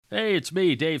Hey, it's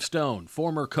me, Dave Stone,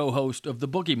 former co-host of the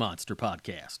Boogie Monster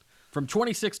podcast. From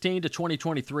 2016 to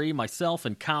 2023, myself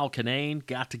and Kyle Kinane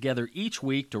got together each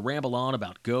week to ramble on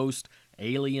about ghosts,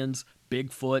 aliens,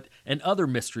 Bigfoot, and other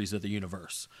mysteries of the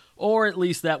universe. Or at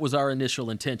least that was our initial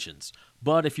intentions.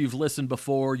 But if you've listened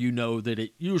before, you know that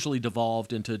it usually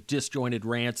devolved into disjointed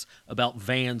rants about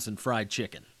vans and fried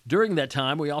chicken. During that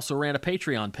time, we also ran a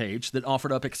Patreon page that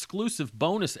offered up exclusive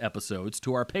bonus episodes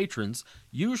to our patrons,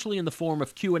 usually in the form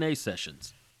of Q&A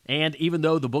sessions. And even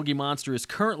though the Boogie Monster is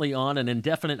currently on an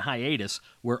indefinite hiatus,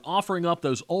 we're offering up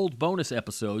those old bonus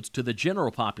episodes to the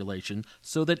general population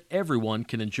so that everyone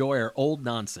can enjoy our old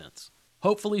nonsense.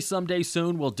 Hopefully someday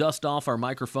soon we'll dust off our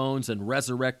microphones and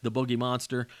resurrect the Boogie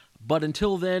Monster, but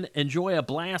until then, enjoy a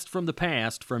blast from the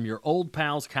past from your old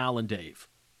pals Kyle and Dave.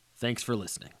 Thanks for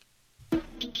listening.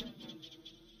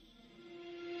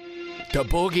 The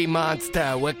Boogie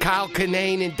Monster with Kyle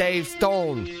Kinane and Dave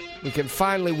Stone. We can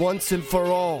finally, once and for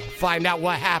all, find out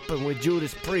what happened with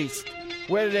Judas Priest.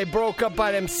 Whether they broke up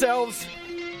by themselves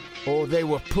or they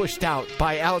were pushed out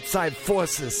by outside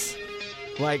forces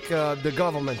like the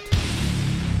government.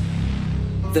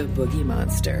 The Boogie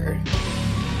Monster.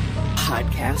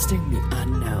 Podcasting the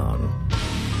unknown.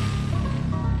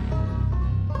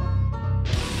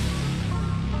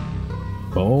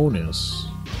 Bonus.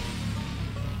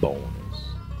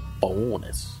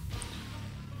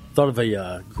 Thought of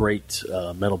a great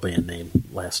metal band name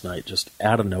last night, just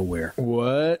out of nowhere.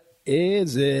 What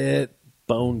is it?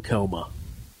 Bone Coma.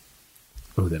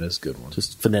 Oh, that is a good one.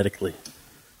 Just phonetically.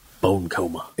 Bone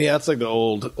Coma. Yeah, it's like the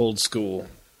old school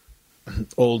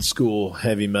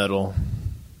heavy metal.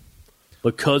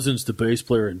 But Cousin's the bass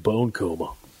player in Bone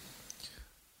Coma.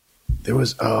 There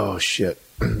was that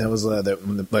was there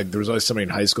was always somebody in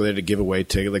high school they had to give away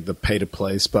tickets, like the pay to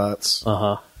play spots.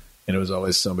 And it was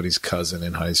always somebody's cousin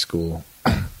in high school.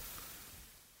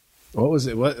 What was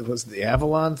it? What was the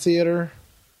Avalon Theater?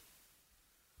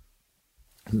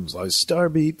 It was always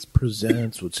Starbeats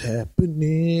presents What's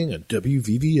Happening on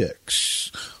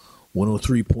WVVX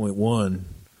 103.1,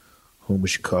 home of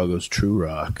Chicago's True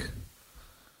Rock.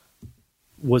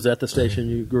 Was that the station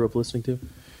you grew up listening to?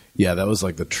 Yeah, that was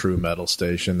like the true metal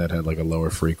station that had like a lower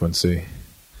frequency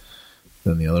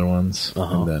than the other ones.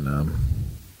 And then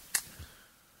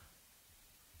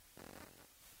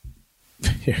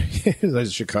here's a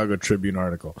Chicago Tribune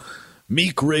article.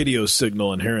 Meek radio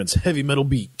signal inherits heavy metal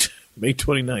beat. May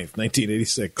 29th,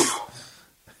 1986.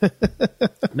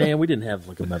 Man, we didn't have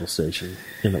like a metal station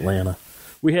in Atlanta.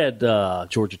 We had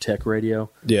Georgia Tech radio.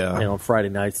 Yeah. And on Friday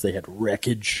nights they had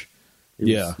Wreckage.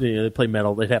 They play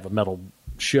metal. They'd have a metal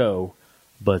show,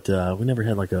 but we never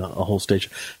had like a whole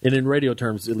station. And in radio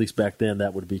terms, at least back then,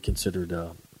 that would be considered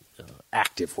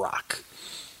active rock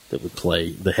that would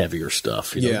play the heavier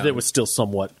stuff. That was still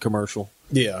somewhat commercial.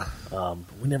 Yeah.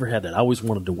 We never had that. I always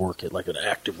wanted to work at like an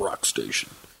active rock station.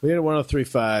 We had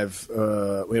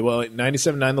 103.5. We had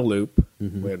 97.9 The Loop.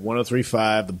 Mm-hmm. We had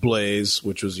 103.5 The Blaze,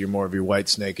 which was more of your White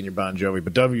Snake and your Bon Jovi.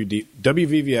 But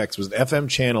WVVX was an FM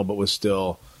channel, but was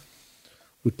still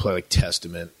would play like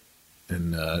Testament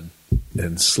and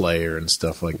Slayer and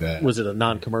stuff like that. Was it a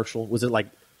non-commercial? Was it like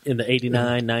in the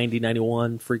 89, 90,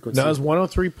 91 frequency? No, it was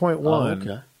 103.1. Oh,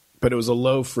 okay. But it was a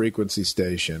low frequency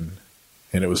station,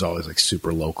 and it was always like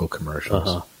super local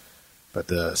commercials.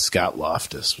 But Scott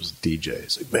Loftus was DJ.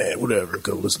 He's like, man, whatever,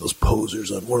 go listen to those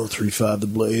posers on 103.5 The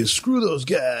Blaze. Screw those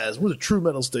guys. We're the true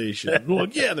metal station. And we're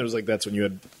like, yeah, and there was like, that's when you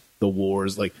had the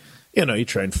wars. Like, you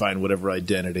try and find whatever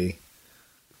identity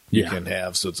you can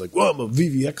have. So it's like, well, I'm a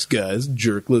VVX guy. This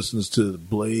jerk listens to The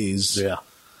Blaze. Yeah,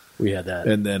 we had that.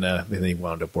 And then he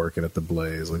wound up working at The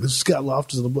Blaze. Like, this is Scott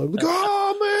Loftus in The Blaze. Like,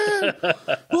 oh, man.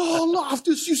 Oh,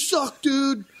 Loftus, you suck,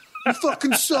 dude. You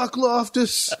fucking suck,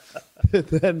 Loftus. And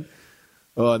then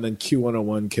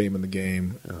Q101 came in the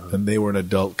game, and they were an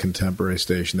adult contemporary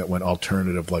station that went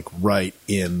alternative, like right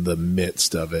in the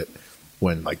midst of it.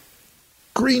 When like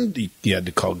you had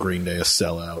to call Green Day a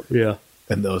sellout. Yeah,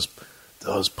 and those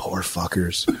poor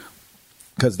fuckers,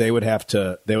 because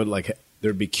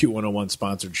there'd be Q101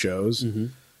 sponsored shows,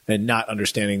 and not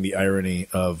understanding the irony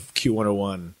of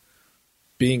Q101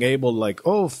 being able to like,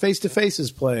 oh, Face to Face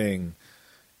is playing,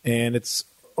 and it's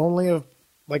only a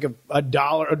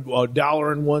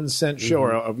 $1.01 show,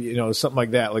 or something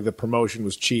like that. Like the promotion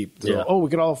was cheap. So, we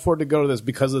could all afford to go to this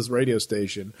because of this radio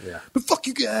station. Yeah. But fuck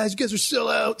you guys are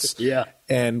sellouts. Yeah.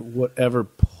 And whatever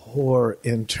poor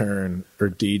intern or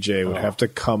DJ would have to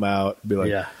come out and be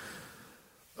like,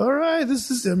 all right, this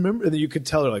is remember. And you could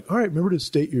tell her like, all right, remember to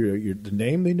state your the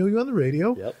name they know you on the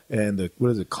radio, and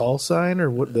the call sign or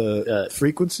what the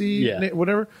frequency,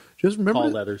 whatever. just remember Call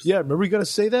letters. Yeah, remember you got to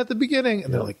say that at the beginning.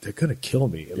 And they're like, they're going to kill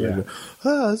me. And they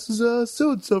go, this is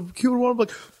so-and-so from Q101. I'm like,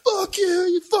 fuck you,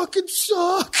 you fucking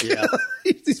suck. Yeah.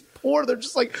 These poor, they're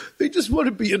just like, they just want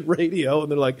to be in radio.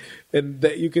 And they're like, and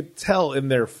that you could tell in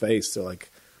their face, they're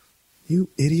like, you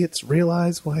idiots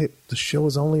realize why the show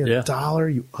is only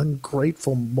 $1, you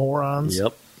ungrateful morons.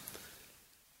 Yep.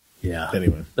 Yeah.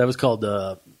 Anyway. That was called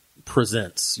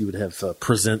Presents. You would have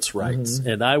Presents rights.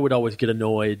 And I would always get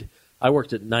annoyed. I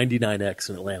worked at 99X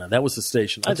in Atlanta. That was the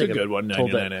station. That's I think a good one,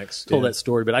 99X. Told that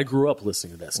story, but I grew up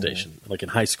listening to that station, like in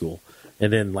high school.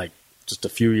 And then, like, just a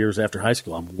few years after high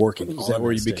school, I'm working Is that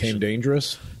where you became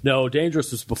dangerous? No,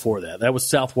 Dangerous was before that. That was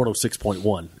South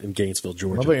 106.1 in Gainesville,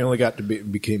 Georgia. I thought you only got to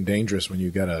became dangerous when you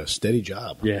got a steady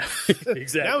job. Yeah,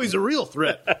 exactly. Now he's a real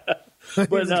threat. But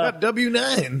he's got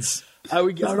W-9s. I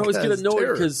would always get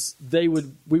annoyed because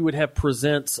we would have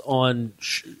presents on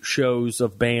shows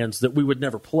of bands that we would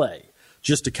never play,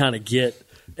 just to kind of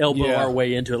elbow our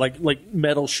way into it, like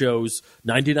metal shows.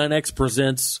 99X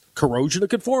presents Corrosion of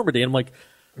Conformity, and I'm like,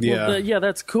 well,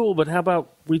 that's cool, but how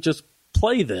about we just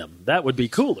play them? That would be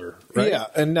cooler, right? Yeah,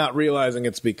 and not realizing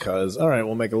it's because, all right,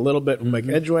 we'll make a little bit, we'll make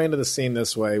Edgeway into the scene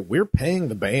this way. We're paying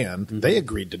the band. They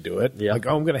agreed to do it. Yeah. Like,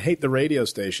 I'm going to hate the radio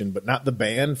station, but not the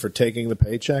band for taking the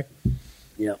paycheck.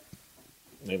 Yep.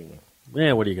 Anyway.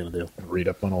 Yeah, what are you going to do? Read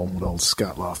up on what old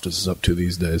Scott Loftus is up to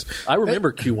these days. I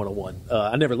remember Q101.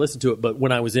 I never listened to it, but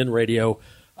when I was in radio,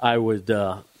 I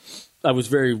was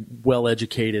very well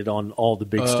educated on all the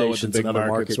big stations and other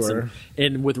markets.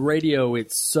 And with radio,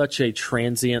 it's such a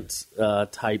transient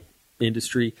type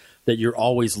industry that you're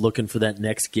always looking for that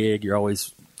next gig. You're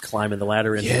always climbing the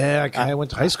ladder. And I went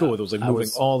to high school with it. It was like moving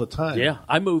all the time. Yeah,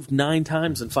 I moved 9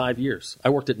 times in 5 years. I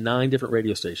worked at 9 different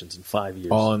radio stations in 5 years.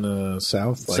 All in the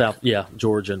South? South,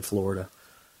 Georgia and Florida.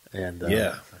 And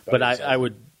but I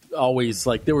would always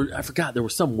there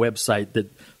was some website that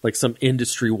some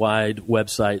industry-wide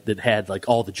website that had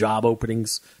all the job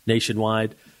openings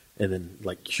nationwide, and then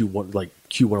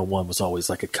Q101 was always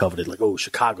a coveted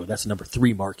Chicago, that's number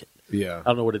 3 market. Yeah, I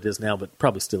don't know what it is now, but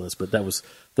probably still is. But that was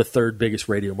the 3rd biggest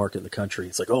radio market in the country.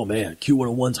 It's oh man,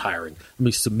 Q101's hiring. Let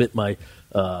me submit my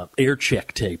air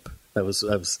check tape. That was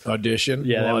audition.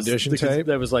 Yeah, that audition tape.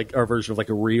 That was our version of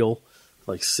a reel.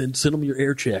 Send them your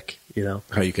air check.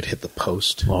 How you could hit the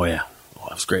post. Oh yeah,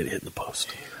 I was great at hitting the post.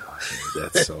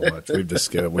 That's so much.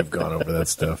 We've gone over that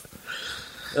stuff.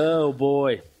 Oh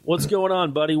boy, what's going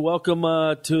on, buddy? Welcome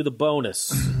to the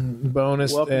bonus. Welcome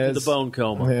to the bone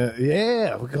coma.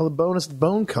 Yeah, we call the bonus the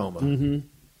bone coma. Mm-hmm.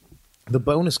 The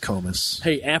bonus comas.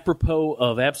 Hey, apropos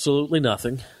of absolutely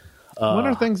nothing. When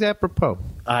are things apropos?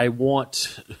 I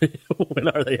want. When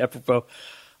are they apropos?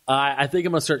 I think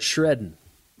I'm gonna start shredding.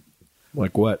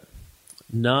 Like what?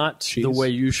 Not cheese? The way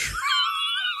you. Did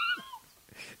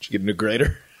you get a new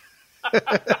grater?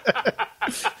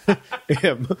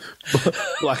 Yeah,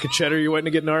 block of cheddar you waiting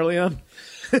to get gnarly on?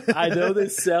 I know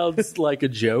this sounds like a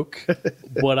joke,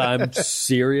 but I'm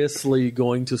seriously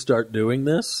going to start doing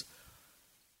this.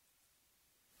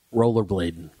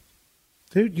 Rollerblading.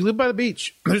 Dude, you live by the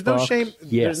beach. There's no shame.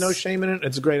 Yes. There's no shame in it.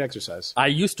 It's a great exercise. I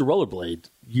used to rollerblade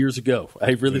years ago.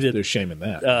 I really did. There's shame in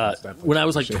that. When I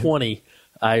was 20,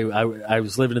 I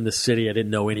was living in the city. I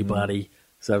didn't know anybody.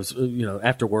 So I was,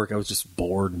 after work, I was just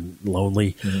bored and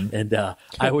lonely. Mm-hmm. And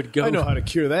I would go. I know how to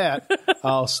cure that.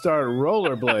 I'll start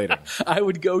rollerblading. I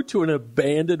would go to an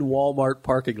abandoned Walmart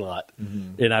parking lot,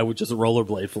 and I would just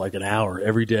rollerblade for an hour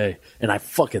every day. And I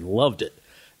fucking loved it.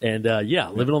 And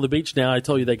living on the beach now, I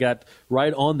told you they got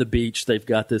right on the beach. They've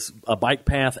got a bike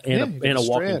path and a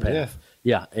walking path.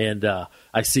 Yeah, and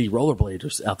I see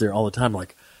rollerbladers out there all the time.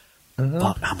 Fuck,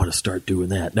 I'm going to start doing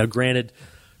that. Now, granted,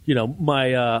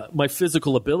 my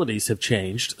physical abilities have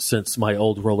changed since my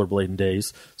old rollerblading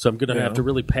days, so I'm going to have to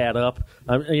really pad up.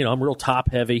 I'm real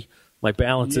top heavy. My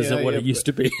balance isn't what it used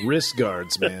to be. Wrist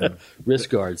guards, man.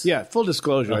 Wrist guards. Yeah, full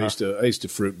disclosure, I used to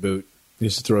fruit boot. I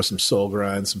used to throw some soul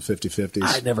grind, some 50-50s.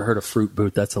 I never heard of fruit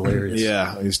boot. That's hilarious.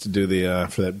 Yeah, I used to do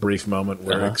for that brief moment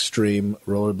where extreme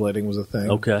rollerblading was a thing.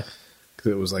 Okay.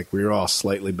 Because it was we were all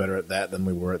slightly better at that than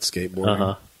we were at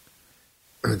skateboarding.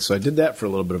 And so I did that for a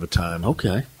little bit of a time.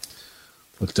 Okay.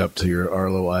 Looked up to your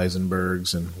Arlo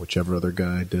Eisenbergs and whichever other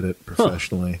guy did it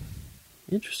professionally.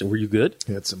 Interesting. Were you good?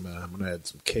 I had some when I had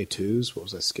some K2s. What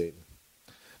was I skating?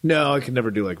 No, I could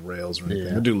never do rails or anything.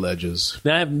 Yeah. I do ledges.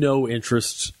 Now I have no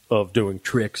interest of doing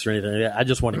tricks or anything. I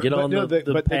just want to get on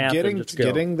the path and just go.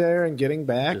 Getting there and getting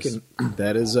back, and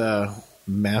that is a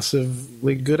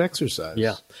massively good exercise.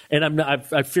 Yeah, and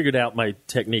I've figured out my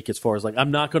technique as far as I'm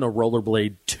not going to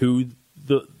rollerblade to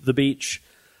the beach.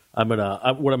 What I'm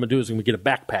gonna do is I'm gonna get a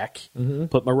backpack,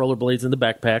 put my rollerblades in the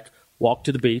backpack, walk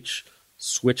to the beach,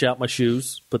 switch out my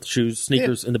shoes, put the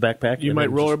sneakers in the backpack. You might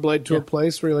rollerblade to a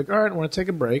place where you're like, all right, I want to take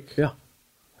a break. Yeah.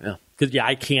 Yeah. Because,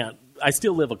 I can't. I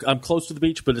still I'm close to the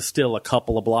beach, but it's still a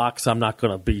couple of blocks. I'm not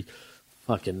going to be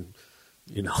fucking,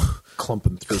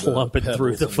 clumping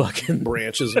through the fucking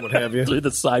branches and what have you. through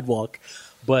the sidewalk.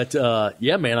 But,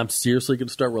 yeah, man, I'm seriously going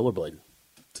to start rollerblading.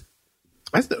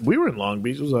 We were in Long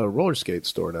Beach. There was a roller skate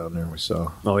store down there we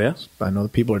saw. Oh, yeah? I know the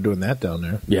people are doing that down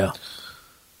there. Yeah.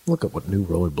 Look up what new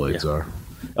rollerblades are.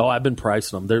 Oh, I've been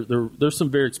pricing them. There's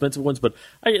some very expensive ones, but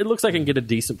it looks like I can get a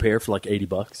decent pair for like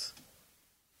 $80.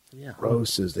 Yeah.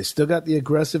 Roses. They still got the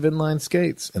aggressive inline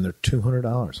skates, and they're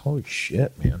 $200. Holy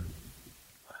shit, man.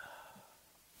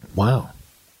 Wow.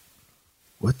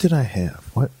 What did I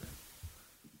have? What?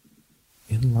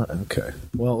 Inline. Okay.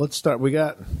 Well, let's start. We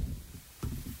got...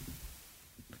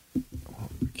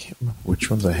 I can't remember which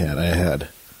ones I had.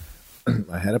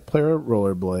 I had a pair of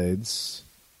rollerblades,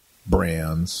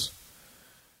 brands,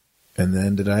 and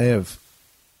then did I have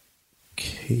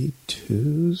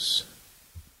K2s?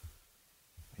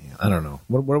 Yeah, I don't know.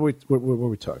 What are we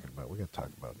talking about? We got to talk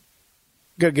about it.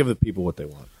 Got to give the people what they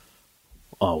want.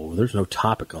 Oh, there's no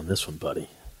topic on this one, buddy.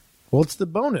 Well, it's the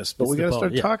bonus, but we got to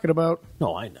start talking about.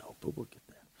 No, I know, but we'll get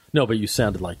there. No, but you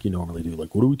sounded like you normally do.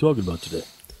 Like, what are we talking about today?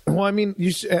 Well, I mean,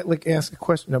 you should ask a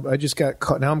question. I just got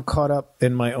caught. Now I'm caught up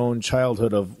in my own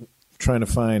childhood of trying to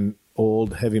find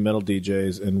old heavy metal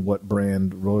DJs and what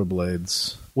brand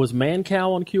rollerblades. Was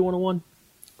Mancow on Q101?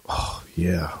 Oh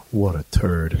yeah, what a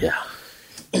turd! Yeah,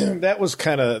 that was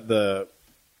kind of the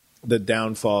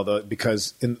downfall, though,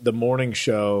 because in the morning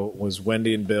show was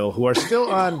Wendy and Bill, who are still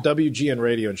on WGN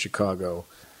Radio in Chicago,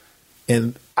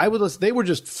 and I would listen. They were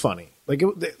just funny. Like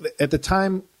at the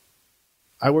time.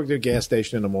 I worked at a gas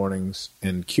station in the mornings,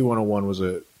 and Q101 was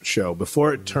a show.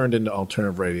 Before it turned into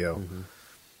alternative radio,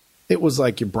 it was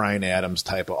like your Bryan Adams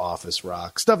type of office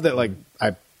rock. Stuff that like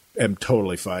I am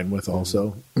totally fine with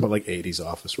also, but like 80s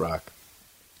office rock.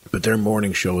 But their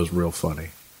morning show was real funny.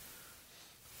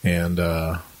 And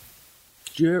do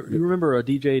you remember a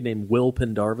DJ named Will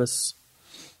Pendarvis?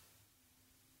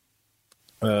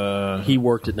 He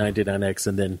worked at 99X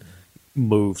and then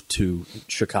moved to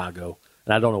Chicago.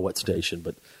 And I don't know what station,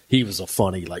 but he was a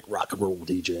funny, like, rock and roll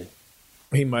DJ.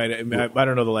 He might. I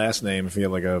don't know the last name. If he had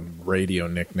like a radio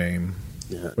nickname.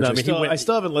 Yeah. No, I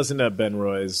still haven't listened to Ben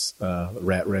Roy's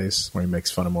Rat Race, where he makes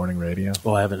fun of morning radio.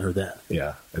 Oh, I haven't heard that.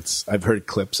 Yeah, I've heard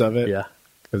clips of it. Yeah,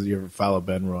 because you ever follow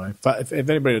Ben Roy? If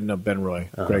anybody didn't know Ben Roy,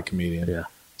 great comedian. Yeah,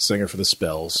 singer for the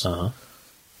Spells.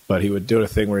 But he would do a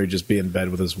thing where he'd just be in bed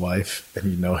with his wife,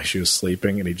 and she was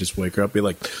sleeping, and he'd just wake her up, and be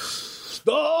like,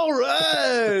 all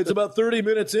right, it's about 30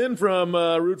 minutes in from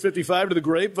Route 55 to the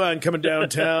Grapevine coming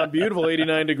downtown. Beautiful,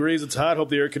 89 degrees. It's hot. Hope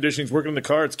the air conditioning's working in the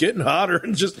car. It's getting hotter.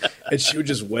 And she would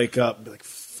just wake up and be like,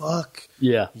 fuck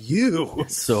you.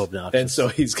 It's so obnoxious. And so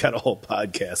he's got a whole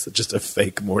podcast that's just a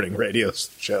fake morning radio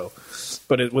show.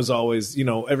 But it was always,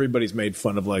 everybody's made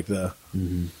fun of like the,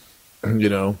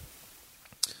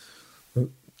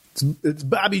 it's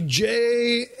Bobby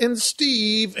J and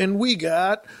Steve, and we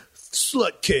got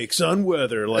slut cakes on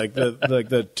weather, like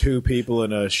the two people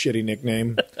in a shitty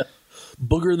nickname.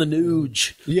 Booger the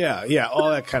Nooge. Yeah, all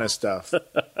that kind of stuff.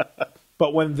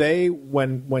 But when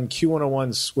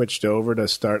Q101 switched over to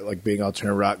start like being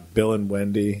alternative rock, Bill and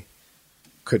Wendy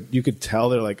you could tell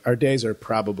they're like, our days are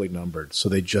probably numbered, so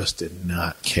they just did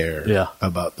not care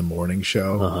about the morning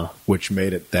show, which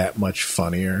made it that much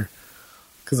funnier.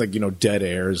 Because dead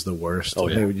air is the worst. Oh,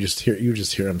 yeah. They would just hear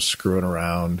them screwing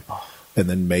around. And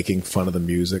then making fun of the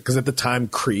music. Because at the time,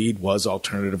 Creed was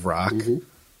alternative rock.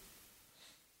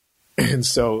 And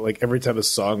so, like, every time a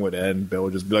song would end, Bill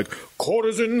would just be like,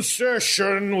 quarters in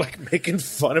session, like, making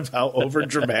fun of how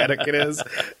over-dramatic it is.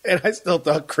 And I still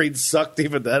thought Creed sucked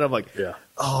even then. I'm like,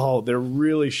 oh, they're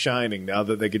really shining now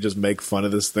that they could just make fun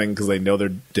of this thing because they know their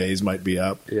days might be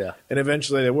up. Yeah. And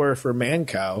eventually they were for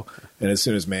Mancow. And as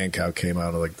soon as Mancow came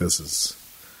out, I'm like, this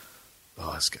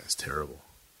guy's terrible.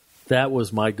 That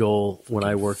was my goal when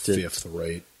I worked at fifth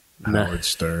rate Howard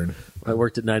Stern. I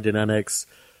worked at 99X.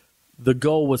 The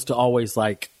goal was to always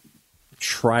like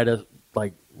try to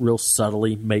like real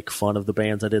subtly make fun of the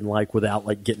bands I didn't like without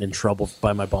like getting in trouble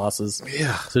by my bosses.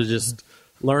 Yeah. So just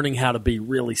learning how to be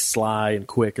really sly and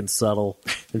quick and subtle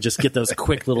and just get those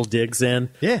quick little digs in.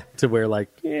 Yeah. To where like,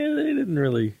 they didn't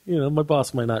really, my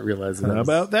boss might not realize that. How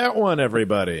about that one,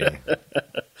 everybody?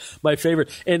 My favorite.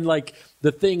 And like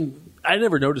the thing, I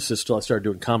never noticed this till I started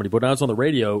doing comedy, but when I was on the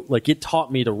radio, like it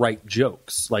taught me to write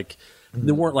jokes. Like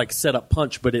they weren't like set up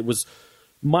punch, but it was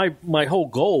my whole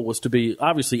goal was to be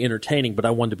obviously entertaining, but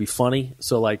I wanted to be funny.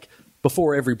 So like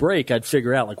before every break, I'd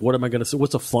figure out, like, what am I going to say?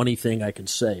 What's a funny thing I can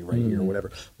say right here or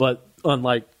whatever. But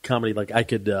unlike comedy, like, I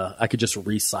could just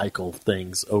recycle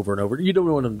things over and over. You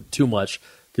don't want them too much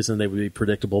because then they would be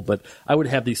predictable. But I would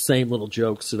have these same little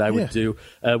jokes that I would do.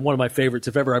 One of my favorites,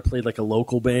 if ever I played, like, a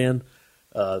local band,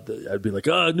 I'd be like,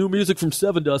 new music from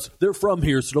Seven Dust. They're from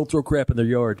here, so don't throw crap in their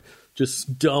yard.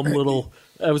 Just dumb little...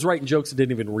 I was writing jokes and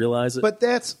didn't even realize it. But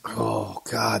that's... Oh,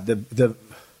 God. The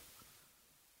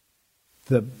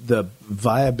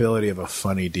viability of a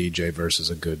funny DJ versus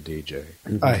a good DJ.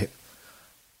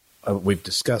 We've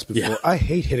discussed before. Yeah. I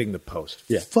hate hitting the post.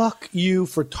 Yeah. Fuck you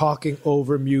for talking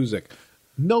over music.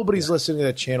 Nobody's listening to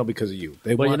that channel because of you.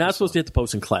 Well, you're not supposed to hit the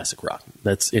post in classic rock.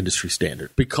 That's industry standard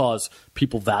because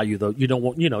people value those. You don't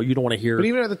want to hear. But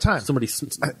even at the time, somebody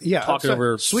talking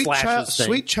over Slash's thing.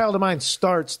 Sweet Child of Mine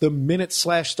starts the minute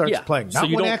Slash starts playing,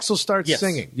 not when Axl starts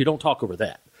singing. You don't talk over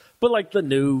that. But like the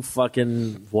new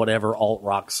fucking whatever alt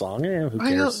rock song, who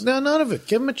cares? No, none of it.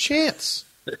 Give him a chance.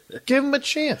 Give him a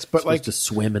chance. But like to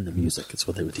swim in the music. That's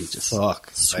what they would teach us.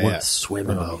 Fuck. Swim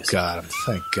in the music. Oh God!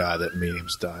 Thank God that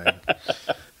meme's dying.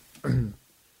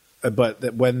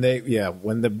 But when the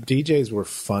DJs were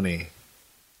funny,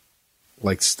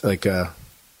 like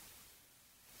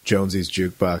Jonesy's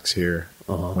Jukebox here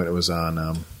when it was on.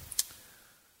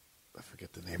 I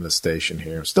forget the name of the station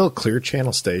here. It was still a Clear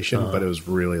Channel station, but it was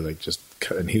really like just.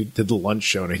 And he did the lunch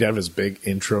show, and he'd have his big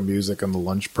intro music on the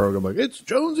lunch program, like it's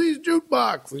Jonesy's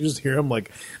Jukebox. You just hear him like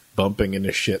bumping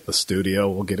into shit in the studio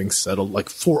while getting settled, like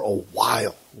for a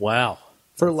while. Wow.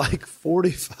 For like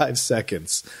 45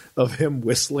 seconds of him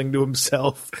whistling to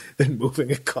himself, then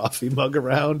moving a coffee mug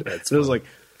around. It was like,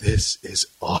 this is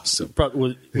awesome.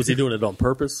 Was he doing it on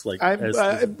purpose? Like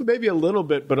maybe a little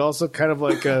bit, but also kind of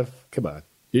like, come on,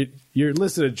 you're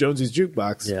listening to Jonesy's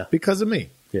Jukebox because of me.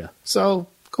 Yeah. So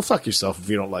go fuck yourself if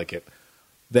you don't like it.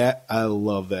 I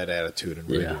love that attitude in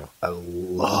radio. Yeah. I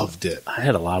loved it. I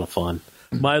had a lot of fun.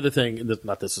 My other thing,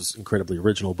 not this is incredibly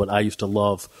original, but I used to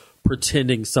love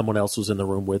pretending someone else was in the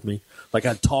room with me. Like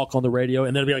I'd talk on the radio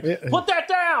and then I'd be like, put that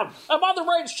down. I'm on the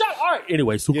radio. Shut. All right.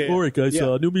 Anyway, so all right, guys,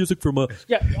 new music from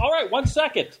yeah. All right. 1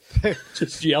 second.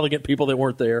 Just yelling at people that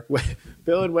weren't there.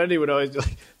 Bill and Wendy would always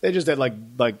they just had like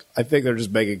I think they're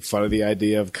just making fun of the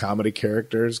idea of comedy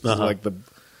characters. Like this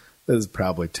is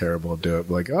probably terrible to do it.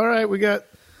 But like, all right, we got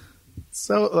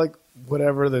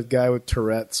whatever, the guy with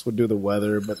Tourette's would do the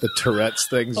weather, but the Tourette's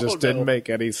things just didn't make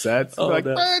any sense. Like,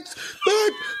 that's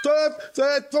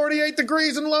 48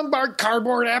 degrees in Lombard,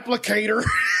 cardboard applicator.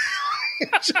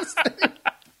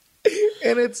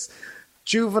 And it's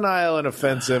juvenile and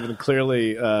offensive and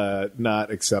clearly not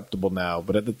acceptable now.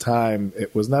 But at the time,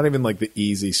 it was not even like the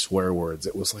easy swear words.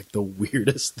 It was like the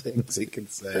weirdest things he could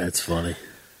say. That's funny.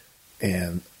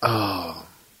 And,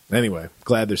 anyway,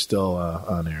 glad they're still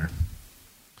on air.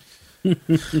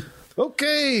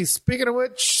 Okay, speaking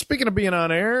of being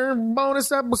on air,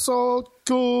 bonus episode,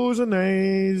 Q's and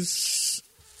A's.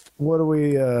 What do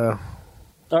we... All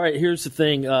right, here's the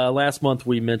thing. Last month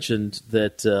we mentioned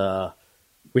that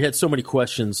we had so many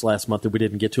questions last month that we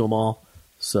didn't get to them all.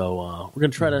 So we're going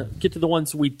to try to get to the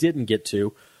ones we didn't get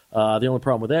to. The only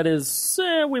problem with that is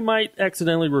we might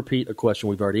accidentally repeat a question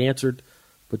we've already answered,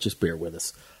 but just bear with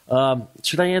us.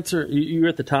 Should I answer? You're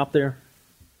at the top there?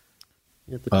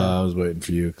 I was waiting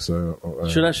for you.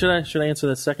 Should I answer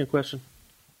that second question?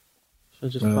 Should I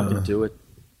just fucking do it?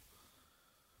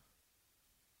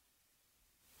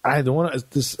 I don't want to.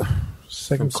 This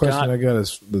second question I got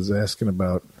was asking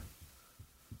about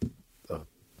a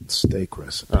steak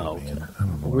recipe. Oh, okay. Man. I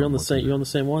don't know. We're on the same. You on the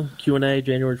same one? Q&A,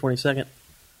 January 22nd.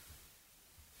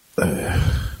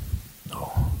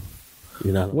 No.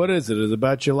 You're not. What is it? Is it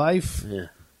about your life? Yeah.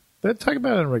 But talk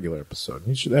about it in a regular episode.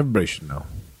 Everybody should know.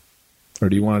 Or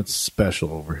do you want it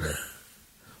special over here?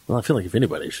 Well, I feel like if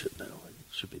anybody should know, it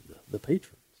should be the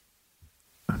patrons.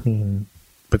 I mean,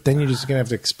 but then you're just going to have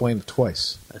to explain it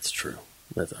twice. That's true.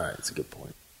 All right, that's a good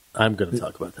point. I'm going to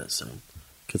talk about that soon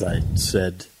because I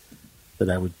said that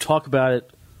I would talk about it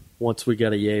once we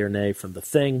got a yay or nay from the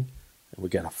thing, and we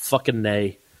got a fucking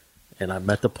nay, and I'm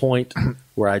at the point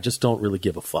where I just don't really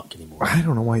give a fuck anymore. I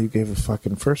don't know why you gave a fuck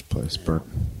in the first place, Bert.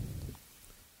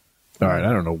 All right,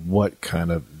 I don't know what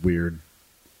kind of weird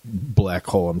black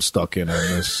hole I'm stuck in on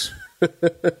this.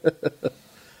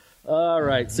 All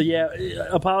right. So,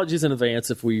 apologies in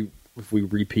advance if we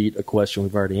repeat a question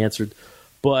we've already answered.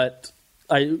 But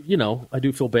I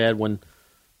do feel bad when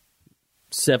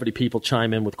 70 people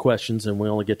chime in with questions and we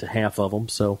only get to half of them.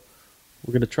 So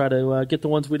we're going to try to get the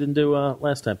ones we didn't do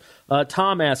last time.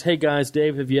 Tom asks, hey, guys,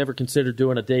 Dave, have you ever considered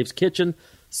doing a Dave's Kitchen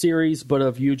series, but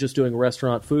of you just doing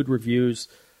restaurant food reviews?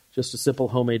 Just a simple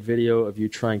homemade video of you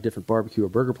trying different barbecue or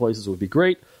burger places would be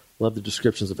great. Love the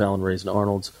descriptions of Allen Ray's and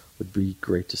Arnold's. Would be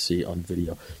great to see on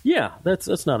video. Yeah,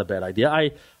 that's not a bad idea.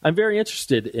 I'm very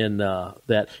interested in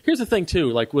that. Here's the thing, too.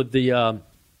 Like with the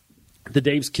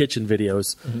Dave's Kitchen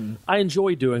videos, I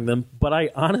enjoy doing them, but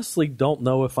I honestly don't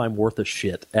know if I'm worth a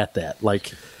shit at that.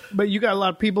 Like, But you got a lot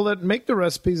of people that make the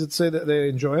recipes that say that they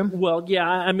enjoy them. well, yeah,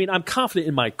 I mean, I'm confident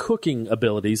in my cooking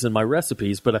abilities and my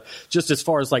recipes, but just as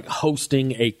far as like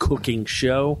hosting a cooking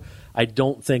show, I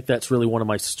don't think that's really one of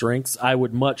my strengths. I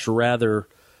would much rather,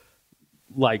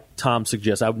 like Tom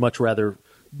suggests, I would much rather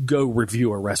go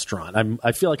review a restaurant.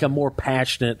 I feel like I'm more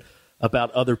passionate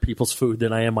about other people's food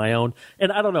than I am my own.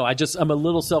 And I don't know, I'm a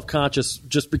little self-conscious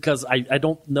just because I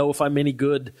don't know if I'm any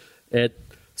good at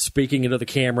speaking into the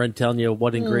camera and telling you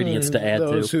what ingredients to add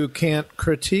Those to. who can't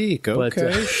critique. But,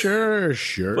 Okay,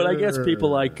 sure. But I guess people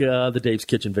like the Dave's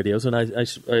Kitchen videos, and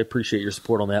I appreciate your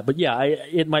support on that. But yeah,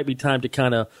 it might be time to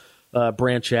kind of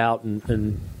branch out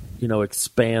and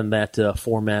expand that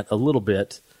format a little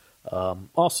bit.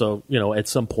 Also, at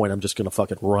some point, I'm just going to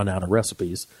fucking run out of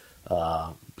recipes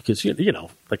because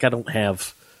like I don't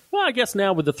have. Well, I guess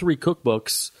now with the 3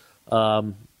 cookbooks,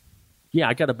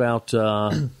 I got about.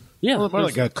 More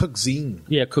like a cookzine.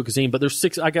 Yeah, cookzine. But there's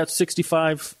 6. I got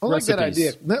 65 I like recipes. that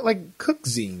idea. Not like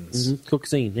cookzines.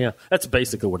 Cookzine, yeah. That's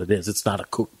basically what it is. It's not a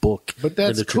cookbook But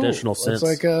that's in the cool. traditional sense.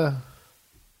 It's like a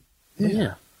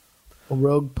yeah.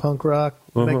 rogue punk rock.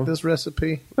 Make this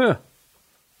recipe. Yeah.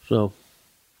 So,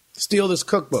 Steal this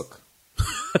cookbook.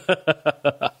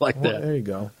 I like Well, that. there you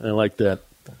go. I like that.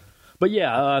 But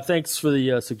yeah, thanks for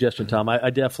the suggestion, Tom.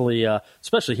 I definitely,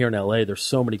 especially here in LA, there's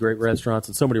so many great restaurants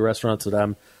and so many restaurants that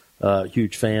I'm a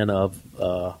huge fan of.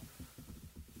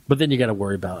 But then you got to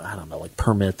worry about, I don't know, like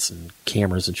permits and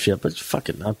cameras and shit. But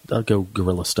fucking, I'll go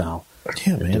guerrilla style.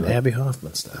 Yeah, man. Abby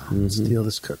Hoffman style. Steal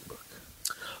this cookbook.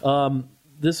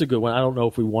 This is a good one. I don't know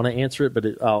if we want to answer it, but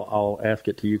I'll ask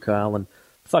it to you, Kyle. And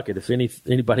fuck it, if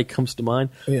anybody comes to mind.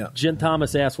 Yeah. Jen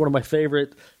Thomas asked, one of my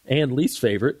favorite and least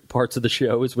favorite parts of the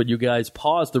show is when you guys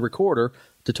pause the recorder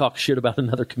to talk shit about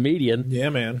another comedian. Yeah,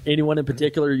 man. Anyone in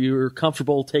particular you're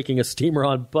comfortable taking a steamer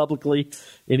on publicly?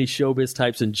 Any showbiz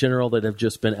types in general that have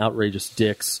just been outrageous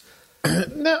dicks?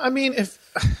 No, I mean, you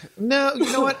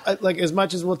know what? Like, as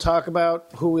much as we'll talk about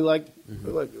who we like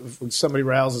if somebody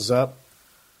rouses up,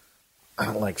 I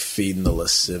don't like feeding the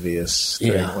lascivious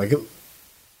thing. Yeah. Like,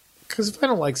 because if I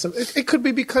don't like something, it could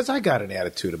be because I got an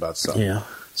attitude about something. Yeah.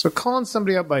 So calling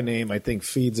somebody up by name, I think,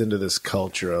 feeds into this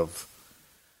culture of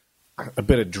a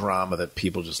bit of drama that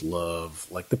people just love.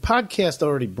 Like, the podcast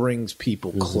already brings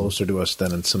people closer to us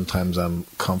than sometimes I'm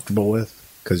comfortable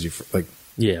with. Because you like,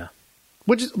 Yeah.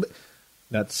 which is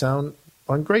not to sound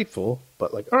ungrateful,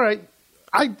 but like, all right,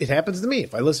 it happens to me.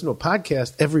 If I listen to a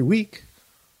podcast every week,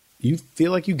 you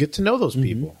feel like you get to know those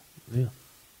people. Yeah.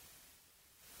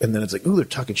 And then it's like, ooh, they're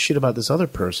talking shit about this other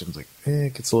person. It's like,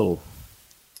 it gets a little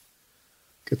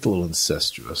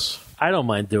incestuous. I don't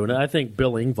mind doing it. I think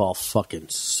Bill Engvall fucking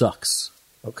sucks.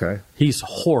 Okay. He's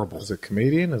horrible. As a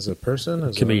comedian, as a person?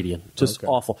 As Comedian. Just Okay.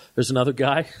 awful. There's another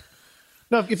guy.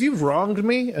 No, if you've wronged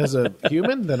me as a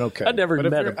human, then okay. I never But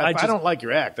if met you're- him. If I don't like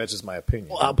your act, that's just my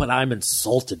opinion. But I'm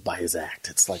insulted by his act.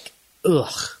 It's like,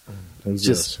 ugh. Who's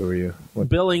just- this? Who are you? What,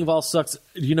 Bill Engvall sucks.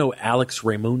 Do you know Alex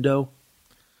Raimundo?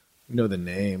 you know the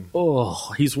name.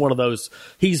 Oh, he's one of those.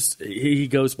 He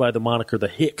goes by the moniker the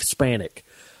Hispanic.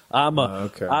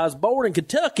 Okay. I was born in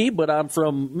Kentucky, but I'm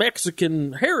from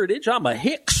Mexican heritage. I'm a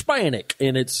Hispanic,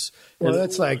 and it's Well,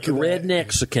 that's like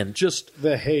rednexican. Just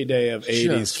The heyday of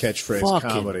 80s just catchphrase fucking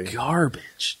comedy.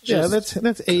 garbage. Yeah, Just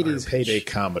that's 80s garbage. heyday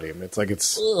comedy. I mean, it's like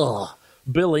it's Ugh.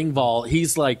 Bill Engvall,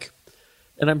 he's like,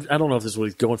 and I don't know if this is what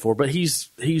he's going for, but he's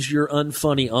your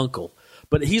unfunny uncle.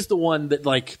 But he's the one that,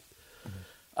 like,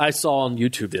 I saw on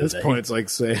YouTube the at this other day. point. It's like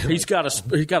saying He's got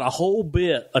a whole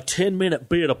bit, a 10-minute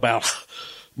bit about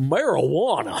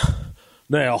marijuana.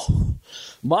 Now,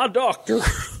 my doctor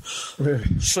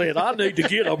said I need to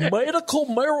get a medical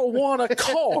marijuana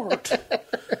card.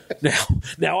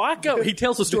 Now I go. He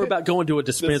tells a story about going to a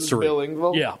dispensary. Bill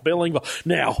Engvall? Yeah, Bill Engvall.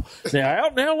 Now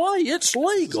out in L.A. it's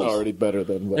legal. it's already better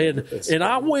than what And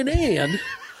I went in,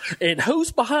 and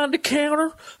who's behind the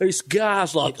counter? This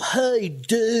guy's like, "Hey,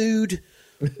 dude,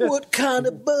 what kind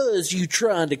of buzz you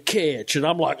trying to catch?" And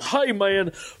I'm like, "Hey,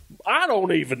 man, I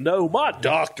don't even know. My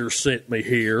doctor sent me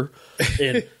here,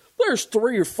 and there's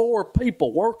 3 or 4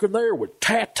 people working there with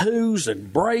tattoos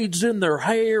and braids in their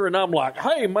hair." And I'm like,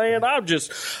 "Hey, man, I'm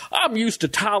used to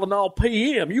Tylenol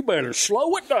PM. You better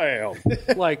slow it down."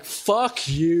 Like, fuck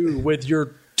you with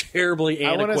your terribly I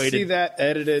want to antiquated. see that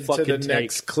edited to the fucking take.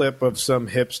 next clip of some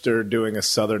hipster doing a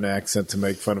Southern accent to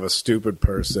make fun of a stupid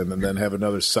person, and then have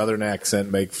another Southern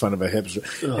accent make fun of a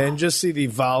hipster, and just see the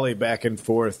volley back and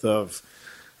forth of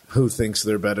who thinks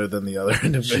they're better than the other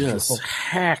individual. Just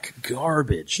hack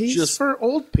garbage. He's just for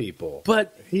old people,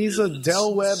 but he's a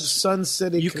Del Webb Sun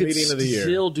City you could Comedian of the Year.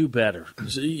 still do better.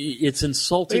 It's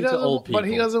insulting to old people, but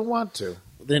he doesn't want to.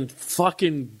 Then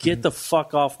fucking get the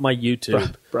fuck off my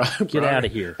YouTube. Get out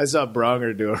of here. I saw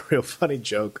Bronger do a real funny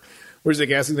joke where he's like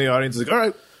asking the audience, like, all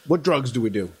right, what drugs do we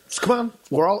do? Just, come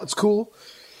on, it's cool.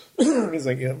 He's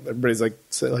like, everybody's like,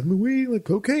 say, like, weed, like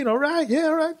cocaine, all right, yeah,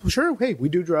 all right, sure, hey, we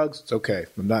do drugs, it's okay,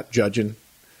 I'm not judging.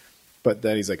 But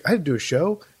then he's like, I had to do a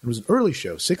show, it was an early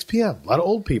show, 6 p.m., a lot of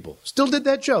old people, still did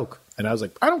that joke. And I was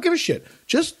like, I don't give a shit,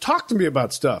 just talk to me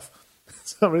about stuff.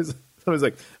 Somebody's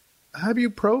like,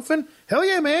 ibuprofen? Hell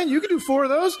yeah, man, you can do 4 of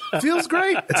those, feels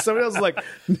great. And somebody else is like,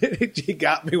 he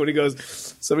got me when he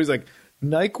goes, somebody's like,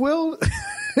 NyQuil?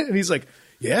 And he's like,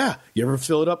 yeah, you ever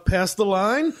fill it up past the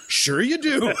line? Sure you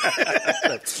do.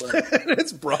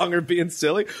 It's Bronger being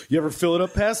silly. You ever fill it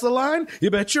up past the line?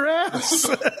 You bet your ass.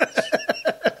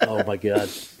 Oh, my God.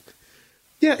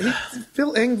 Yeah,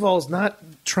 Phil Engvall's not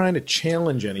trying to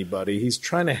challenge anybody. He's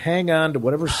trying to hang on to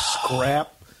whatever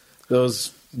scrap,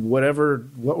 those whatever,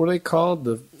 what were they called?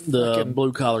 The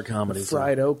blue-collar comedy.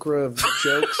 Fried okra of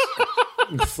jokes.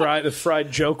 The fried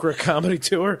Jokra comedy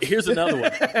tour. Here's another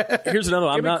one.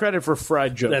 Give me credit for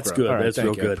fried Jokra. That's good. Right, that's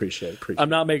real good. I appreciate it. I'm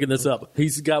not making this up.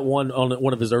 He's got one on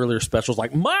one of his earlier specials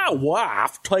like, my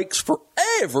wife takes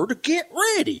forever to get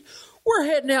ready. We're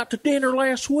heading out to dinner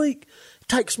last week.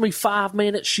 Takes me 5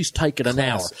 minutes. She's taking an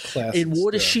hour. And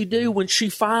what does she do when she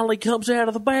finally comes out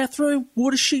of the bathroom?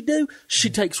 What does she do? She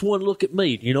takes one look at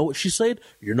me. You know what she said?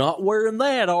 You're not wearing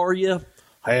that, are you?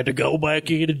 I had to go back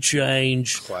in and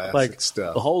change. Classic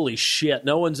stuff. Holy shit.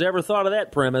 No one's ever thought of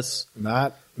that premise.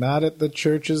 Not at the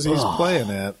churches he's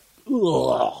playing at.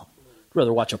 Ugh. I'd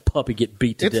rather watch a puppy get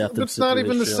beat to death than it's not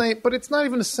even the same, but it's not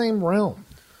even the same realm.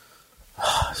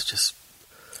 It's just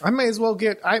I may as well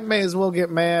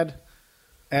get mad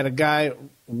at a guy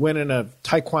winning a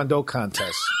taekwondo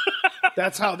contest.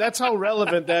 That's how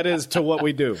relevant that is to what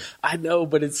we do. I know,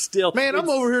 but it's still... Man, I'm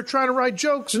over here trying to write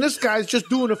jokes, and this guy's just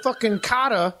doing a fucking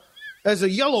kata as a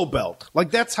yellow belt.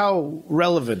 Like, that's how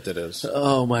relevant it is.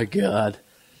 Oh, my God.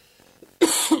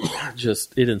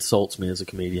 It insults me as a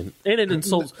comedian. And it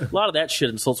insults... A lot of that shit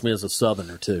insults me as a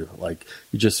Southerner, too. Like,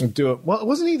 you just... Do it. Well,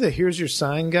 wasn't he the Here's Your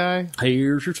Sign guy?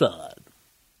 Here's your sign.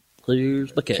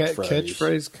 Here's the catchphrase.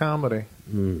 Catchphrase comedy.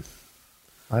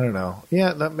 I don't know.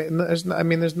 Yeah,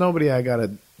 there's nobody I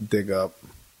gotta dig up.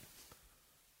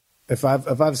 If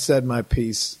I've said my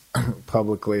piece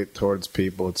publicly towards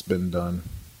people, it's been done.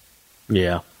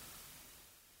 Yeah.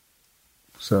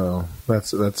 So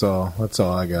that's all. That's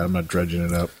all I got. I'm not dredging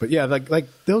it up. But yeah, like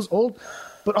those old.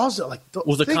 But also, like,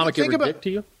 was a comic ever a dick to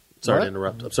you? Sorry to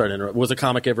interrupt. I'm sorry to interrupt. Was a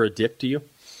comic ever a dick to you?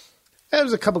 There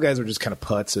was a couple guys who were just kind of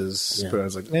putzes, but I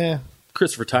was like, nah.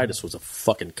 Christopher Titus was a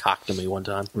fucking cock to me one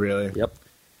time. Really? Yep.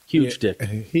 Huge dick.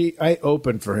 I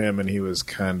opened for him, and he was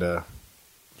kind of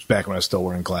back when I was still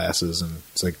wearing glasses, and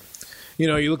it's like, you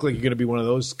look like you're going to be one of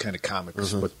those kind of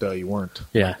comics, but you weren't.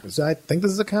 Yeah. I think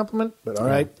this is a compliment, but all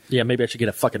right. Yeah, maybe I should get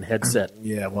a fucking headset.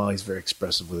 Yeah, well, he's very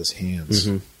expressive with his hands.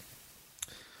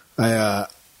 But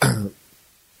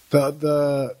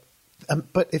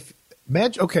if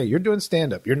imagine, okay, you're doing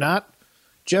stand up, you're not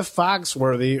Jeff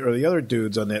Foxworthy or the other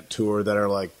dudes on that tour that are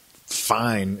like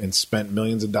fine and spent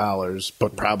millions of dollars,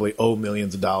 but probably owe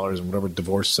millions of dollars in whatever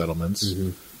divorce settlements.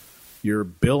 You're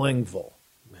Bill Engvall.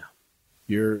 Yeah.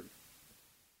 You're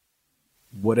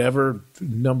whatever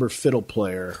number fiddle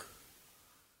player.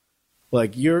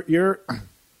 Like you're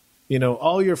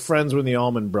all your friends were in the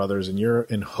Allman Brothers, and you're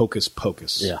in Hocus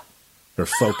Pocus. Yeah. Or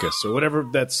Focus, or whatever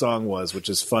that song was, which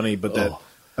is funny, but that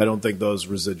I don't think those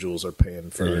residuals are paying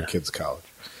for your kids' college.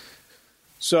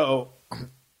 So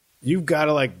you've got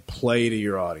to like play to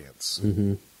your audience.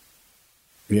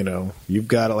 You've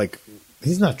got to like.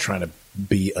 He's not trying to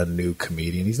be a new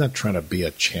comedian. He's not trying to be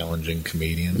a challenging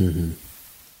comedian.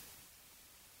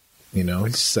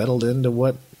 He's settled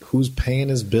into who's paying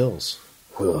his bills.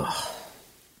 So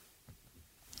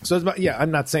it's about,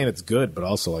 I'm not saying it's good, but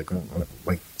also like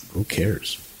who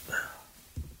cares?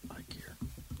 I care.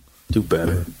 Do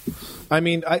better. I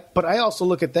mean, but I also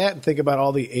look at that and think about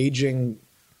all the aging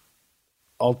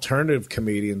alternative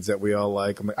comedians that we all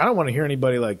like. I'm like, I don't want to hear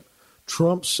anybody like,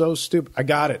 Trump's so stupid. I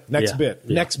got it. Next bit.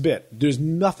 Yeah. Next bit. There's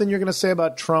nothing you're going to say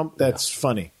about Trump that's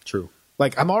funny. True.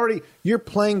 Like, you're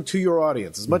playing to your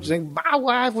audience. As much as saying, my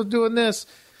wife was doing this.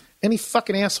 any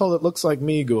fucking asshole that looks like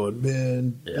me going,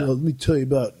 man, let me tell you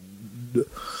about the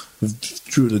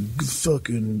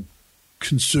fucking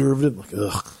conservative. Like,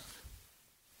 ugh.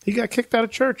 He got kicked out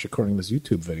of church, according to this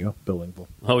YouTube video, Bill Engvall.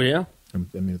 Oh, yeah? I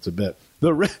mean, it's a bit.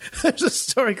 There's a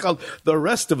story called The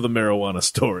Rest of the Marijuana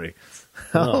Story.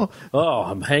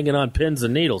 I'm hanging on pins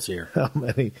and needles here. How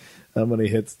many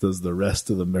hits does The Rest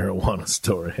of the Marijuana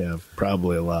Story have?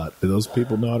 Probably a lot. Do those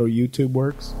people know how YouTube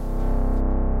works?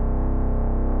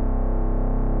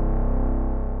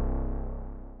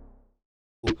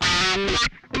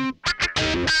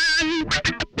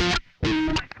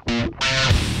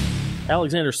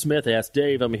 Alexander Smith asked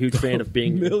Dave, I'm a huge fan of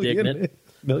being indignant.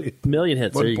 Million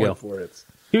hits. There you go. Hits.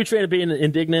 Huge fan of being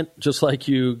indignant, just like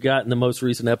you got in the most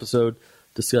recent episode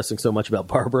discussing so much about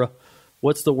Barbara.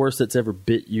 What's the worst that's ever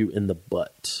bit you in the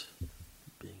butt?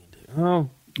 Being indignant.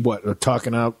 What,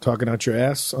 talking out your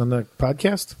ass on the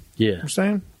podcast? Yeah. You're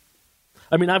saying?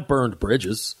 I mean, I've burned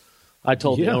bridges. I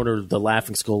told the owner of the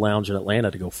Laughing Skull Lounge in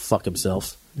Atlanta to go fuck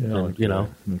himself. Yeah,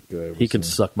 and, he can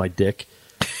suck my dick.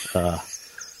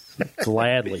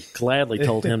 Gladly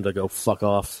told him to go fuck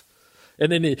off.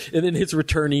 And then his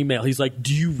return email, he's like,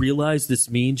 do you realize this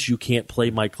means you can't play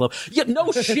my club? Yeah,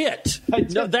 no shit.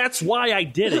 No, that's why I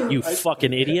did it, you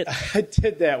fucking idiot. I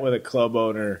did that with a club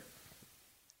owner.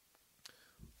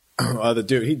 The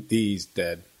dude, he's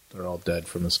dead. They're all dead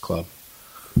from this club.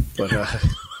 But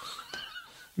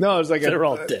no, it was like they're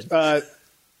all dead.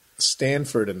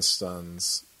 Stanford and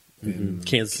Sons in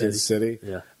Kansas City.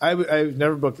 Yeah, I've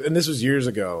never booked, and this was years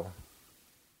ago.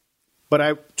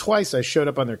 But twice I showed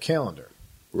up on their calendar.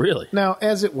 Really? Now,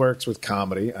 as it works with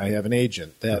comedy, I have an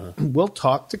agent that will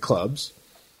talk to clubs,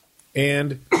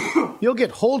 and you'll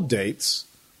get hold dates,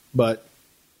 but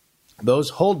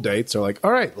those hold dates are like,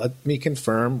 all right, let me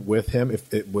confirm with him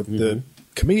the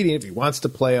comedian if he wants to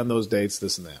play on those dates,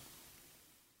 this and that.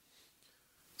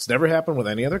 It's never happened with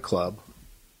any other club,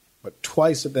 but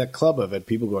twice at that club I've had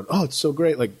people going, oh, it's so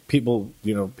great. Like people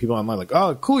online like,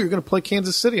 oh, cool, you're going to play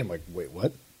Kansas City. I'm like, wait,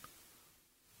 what?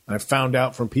 And I found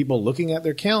out from people looking at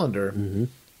their calendar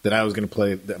that I was going to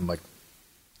play. I'm like,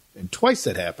 and twice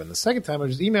that happened. The second time I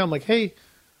just emailed him like, hey,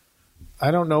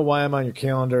 I don't know why I'm on your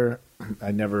calendar.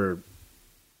 I never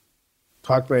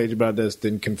talked to my agent about this,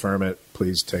 didn't confirm it.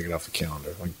 Please take it off the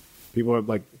calendar. Like people are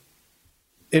like,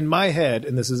 in my head,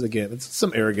 and this is, again, it's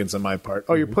some arrogance on my part.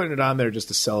 Oh, you're putting it on there just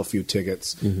to sell a few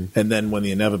tickets. And then when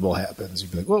the inevitable happens,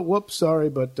 you'd be like, well, woops, sorry,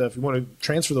 but if you want to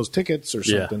transfer those tickets or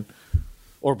something.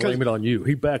 Or blame it on you.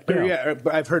 He backed down. Yeah,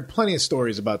 but I've heard plenty of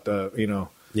stories about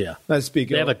Yeah. Not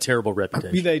speaking. They have a terrible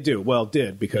reputation. They do. Well,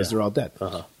 because they're all dead.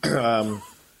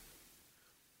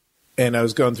 And I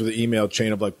was going through the email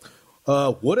chain of like,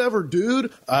 whatever,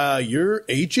 dude, your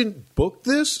agent booked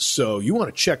this, so you want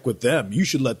to check with them. You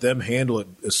should let them handle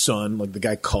it, son. Like the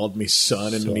guy called me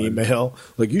son in an email.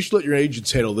 Like, you should let your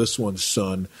agents handle this one,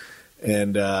 son.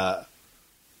 And I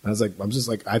was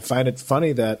like, I find it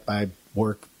funny that I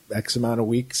work X amount of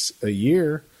weeks a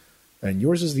year, and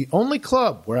yours is the only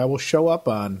club where I will show up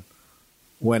on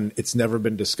when it's never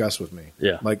been discussed with me.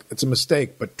 Yeah. Like, it's a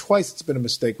mistake, but twice it's been a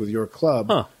mistake with your club.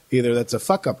 Huh. Either that's a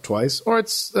fuck up twice, or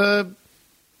it's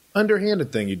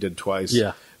underhanded thing you did twice.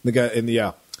 Yeah. The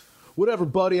guy whatever,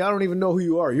 buddy, I don't even know who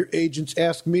you are. Your agents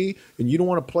asked me, and you don't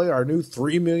want to play our new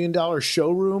 $3 million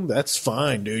showroom? That's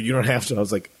fine, dude. You don't have to. I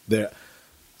was like,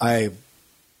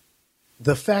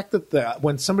 the fact that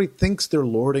when somebody thinks they're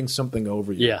lording something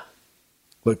over you. Yeah.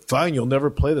 Like, fine, you'll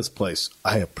never play this place.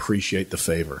 I appreciate the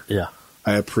favor. Yeah.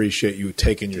 I appreciate you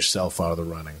taking yourself out of the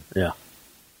running. Yeah.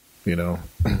 You know?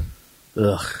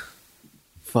 Ugh.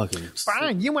 Fucking.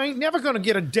 Fine, you ain't never going to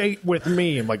get a date with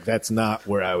me. I'm like, that's not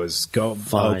where I was going.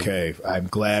 Fine. Okay, I'm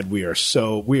glad we are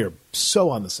so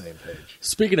on the same page.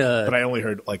 Speaking of. But I only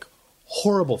heard, like,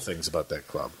 horrible things about that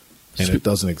club. And it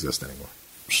doesn't exist anymore.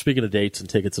 Speaking of dates and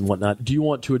tickets and whatnot, do you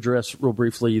want to address real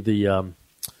briefly the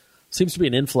seems to be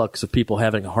an influx of people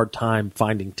having a hard time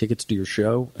finding tickets to your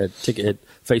show at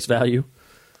face value?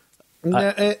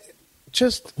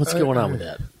 What's going on with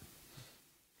that?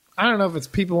 I don't know if it's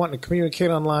people wanting to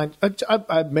communicate online.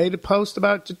 I made a post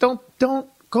about it. Don't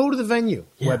go to the venue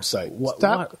website.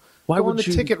 Stop. Why going would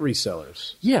to you? Ticket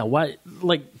resellers? Yeah. Why?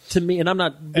 Like, to me, and I'm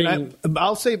not being. And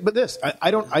I'll say, but this,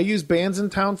 I don't. I use Bands in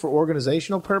Town for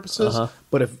organizational purposes.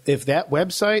 But if that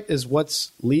website is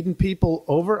what's leading people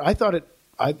over, I thought it.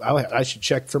 I should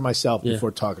check for myself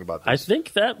before talking about this. I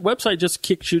think that website just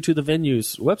kicks you to the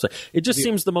venue's website. It just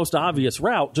seems the most obvious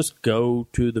route. Just go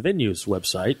to the venue's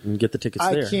website and get the tickets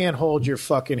there. I can't hold your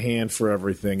fucking hand for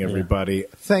everything, everybody. Yeah.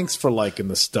 Thanks for liking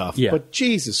the stuff. Yeah. But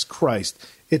Jesus Christ,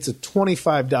 it's a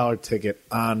 $25 ticket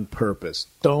on purpose.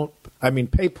 Don't I mean,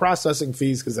 pay processing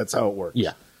fees because that's how it works.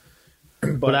 Yeah.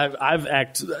 But I've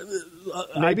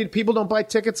Maybe people don't buy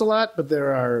tickets a lot, but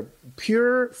there are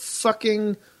pure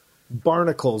fucking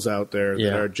barnacles out there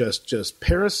that are just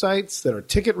parasites that are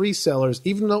ticket resellers.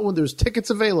 Even though when there's tickets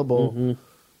available,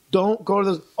 don't go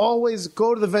to always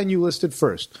go to the venue listed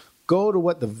first. Go to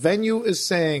what the venue is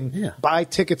saying. Yeah. Buy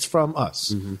tickets from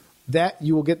us. That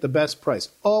you will get the best price.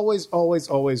 Always, always,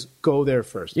 always go there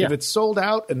first. Yeah. If it's sold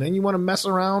out and then you want to mess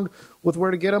around with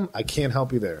where to get them, I can't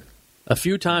help you there. A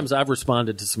few times I've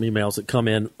responded to some emails that come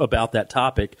in about that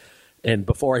topic, and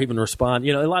before I even respond,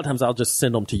 a lot of times I'll just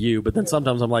send them to you, but then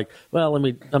sometimes I'm like, well, I'm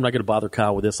not going to bother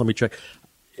Kyle with this. Let me check.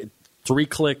 3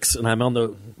 clicks, and I'm on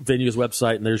the venue's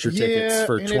website, and there's your tickets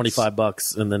for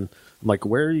 $25, and then I'm like,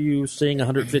 where are you seeing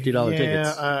 $150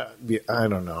 tickets? I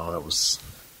don't know. That was,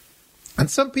 and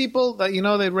some people that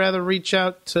they'd rather reach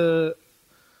out to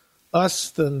us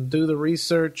than do the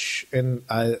research, and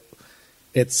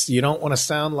It's you don't want to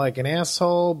sound like an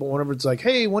asshole, but whenever it's like,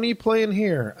 hey, when are you playing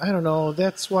here? I don't know.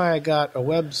 That's why I got a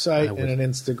website and an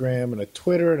Instagram and a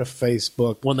Twitter and a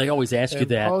Facebook. When they always ask you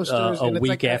that a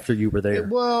week after you were there.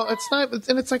 Well, it's not,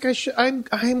 and it's like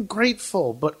I'm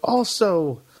grateful, but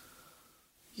also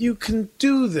you can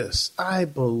do this. I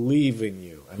believe in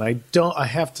you, and I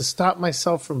have to stop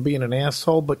myself from being an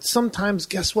asshole. But sometimes,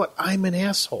 guess what? I'm an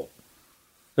asshole.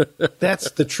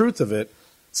 That's the truth of it.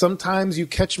 Sometimes you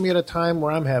catch me at a time where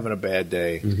I'm having a bad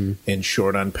day and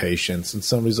short on patience, and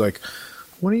somebody's like,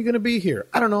 when are you going to be here?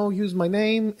 I don't know. Use my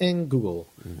name and Google.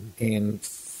 And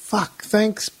fuck,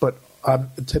 thanks, but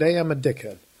today I'm a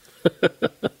dickhead.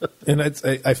 And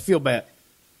I feel bad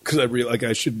because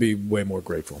I should be way more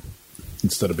grateful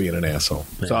instead of being an asshole.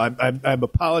 Yeah. So I'm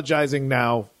apologizing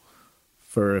now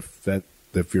for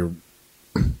if you're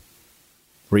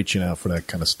reaching out for that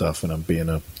kind of stuff, and I'm being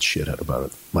a shithead about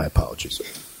it. My apologies.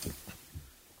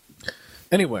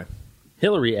 Anyway.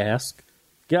 Hillary asked,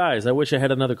 guys, I wish I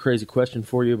had another crazy question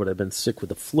for you, but I've been sick with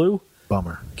the flu.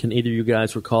 Bummer. Can either of you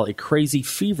guys recall a crazy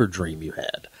fever dream you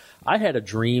had? I had a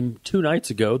dream 2 nights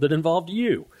ago that involved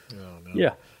you. Oh, no.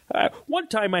 Yeah. One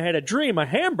time I had a dream a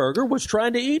hamburger was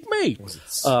trying to eat me. Was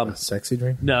it a sexy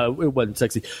dream? No, it wasn't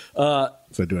sexy.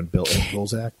 So doing Bill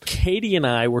Ingalls act? Katie and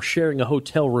I were sharing a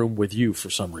hotel room with you for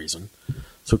some reason.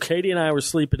 So Katie and I were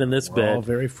sleeping in this bed. All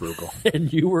very frugal.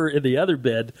 And you were in the other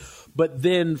bed. But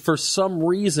then for some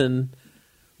reason,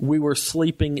 we were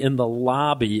sleeping in the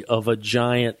lobby of a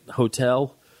giant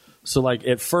hotel. So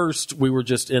at first, we were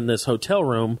just in this hotel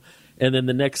room. And then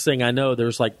the next thing I know,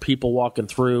 there's people walking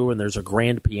through, and there's a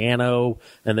grand piano,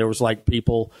 and there was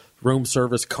people room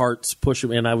service carts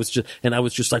pushing. And I was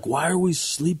just like, why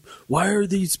are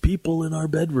these people in our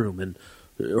bedroom and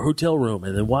hotel room?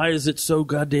 And then why is it so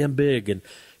goddamn big? And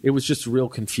it was just real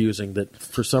confusing that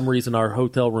for some reason our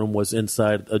hotel room was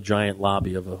inside a giant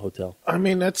lobby of a hotel. I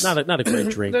mean, that's not a great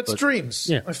dream. That's dreams.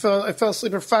 Yeah. I fell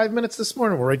asleep for 5 minutes this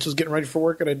morning where Rachel's getting ready for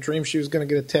work, and I dreamed she was going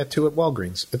to get a tattoo at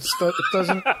Walgreens. It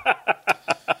doesn't.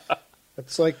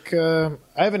 It's like I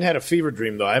haven't had a fever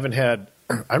dream though. I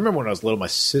remember when I was little, my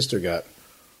sister got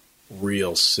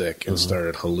real sick and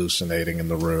started hallucinating in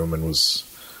the room, and was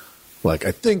like,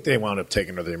 I think they wound up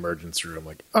taking her to the emergency room.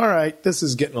 Like, all right, this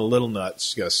is getting a little nuts.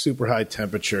 She's got a super high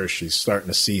temperature. She's starting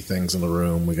to see things in the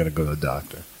room. We got to go to the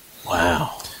doctor.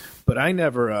 Wow. But I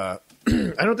never. I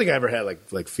don't think I ever had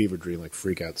like fever dream, like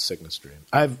freak out sickness dream.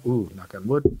 Knock on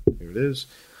wood. Here it is.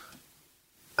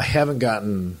 I haven't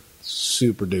gotten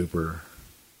super duper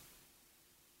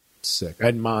sick. I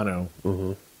had mono,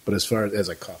 but as far as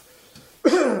I cough,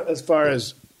 as far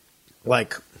as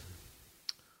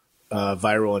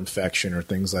viral infection or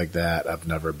things like that, I've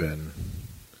never been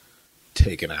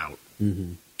taken out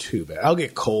too bad. I'll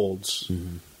get colds.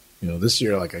 This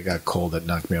year, I got a cold that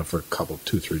knocked me out for a couple,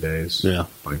 2-3 days. Yeah.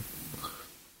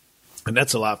 And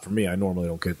that's a lot for me. I normally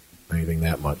don't get anything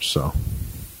that much, so.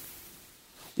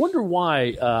 Wonder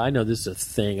why, I know this is a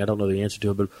thing, I don't know the answer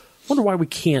to it, but wonder why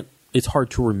it's hard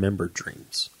to remember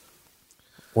dreams.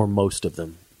 Or most of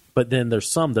them. But then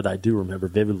there's some that I do remember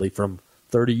vividly from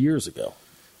 30 years ago.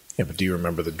 Yeah, but do you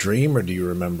remember the dream, or do you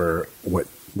remember what...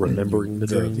 Remembering the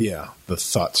dream? Yeah, the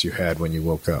thoughts you had when you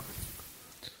woke up.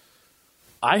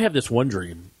 I have this one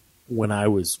dream when I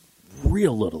was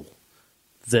real little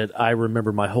that I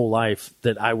remember my whole life,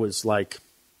 that I was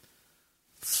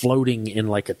floating in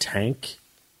a tank.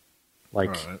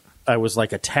 Right. I was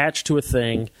attached to a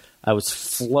thing. I was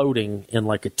floating in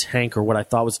a tank, or what I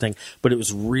thought was a tank, but it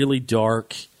was really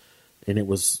dark and it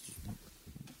was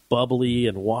bubbly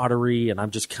and watery, and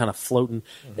I'm just kind of floating.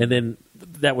 And then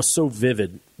that was so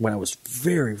vivid when I was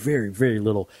very, very, very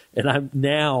little. And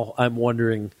I'm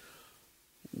wondering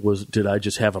did I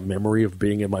just have a memory of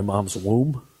being in my mom's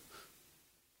womb?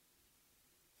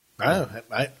 I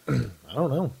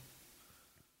don't know.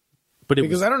 But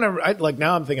because I don't ever,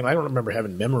 now I'm thinking I don't remember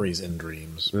having memories in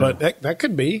dreams. But that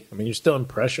could be. I mean, you're still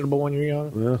impressionable when you're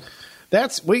young. Yeah.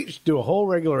 We should do a whole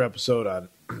regular episode on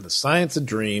the science of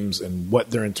dreams and what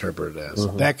they're interpreted as.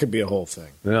 That could be a whole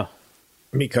thing. Yeah.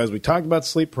 Because we talked about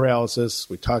sleep paralysis.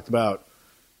 We talked about,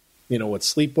 what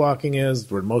sleepwalking is,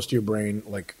 where most of your brain,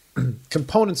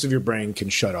 components of your brain can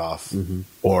shut off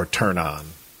or turn on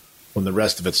when the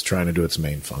rest of it's trying to do its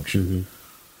main function.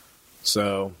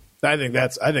 So I think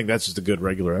that's just a good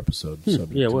regular episode.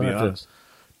 Subject, yeah, we'll to be have honest.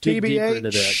 to dig deeper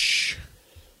into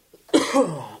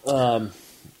that.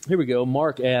 Here we go.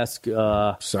 Mark asked...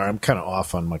 Sorry, I'm kind of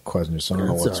off on my question, so I don't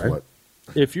know what's what.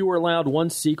 If you were allowed one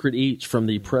secret each from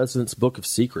the President's Book of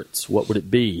Secrets, what would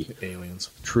it be? Aliens.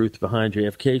 Truth behind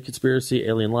JFK conspiracy,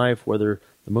 alien life, whether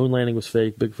the moon landing was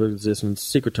fake, Bigfoot existence,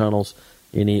 secret tunnels,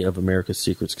 any of America's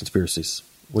secrets conspiracies.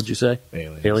 What'd you say?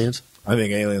 Aliens? I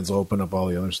think aliens will open up all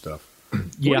the other stuff.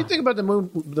 Yeah. What do you think about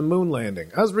the moon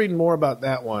landing? I was reading more about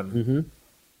that one.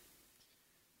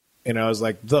 And I was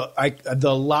like,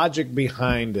 the logic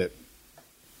behind it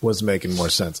was making more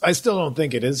sense. I still don't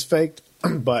think it is faked,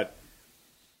 but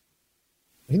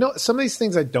some of these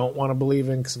things I don't want to believe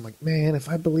in because I'm like, man, if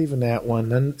I believe in that one,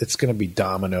 then it's going to be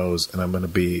dominoes and I'm going to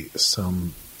be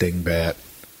some dingbat.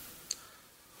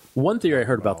 One theory I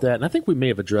heard about that, and I think we may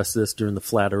have addressed this during the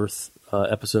Flat Earth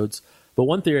episodes, but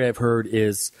one theory I've heard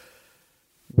is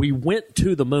we went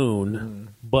to the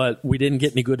moon, but we didn't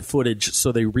get any good footage,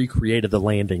 so they recreated the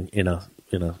landing in a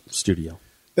studio.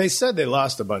 They said they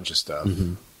lost a bunch of stuff.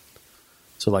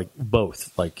 So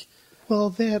both, well,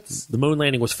 that's the moon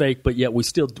landing was fake, but yet we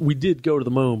did go to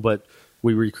the moon, but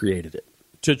we recreated it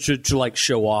to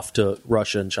show off to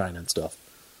Russia and China and stuff.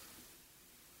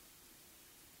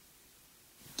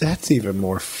 That's even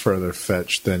more further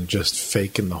fetched than just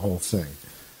faking the whole thing.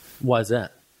 Why is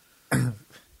that?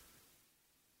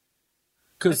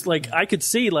 Because, I could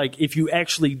see, if you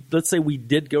actually, let's say we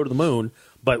did go to the moon,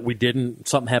 but we didn't,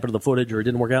 something happened to the footage or it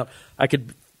didn't work out, I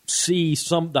could see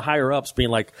the higher-ups being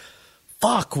like,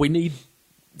 fuck, we need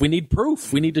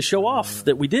proof. We need to show off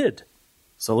that we did.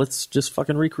 So let's just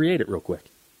fucking recreate it real quick.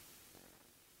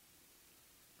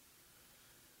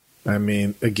 I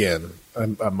mean, again,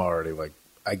 I'm already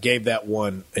I gave that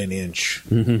one an inch.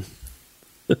 And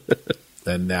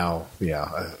now,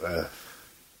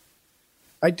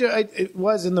 it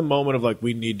was in the moment of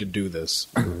we need to do this.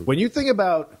 When you think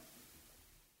about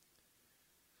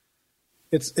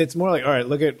it's more all right,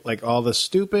 look at all the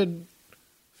stupid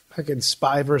fucking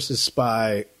spy versus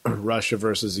spy, Russia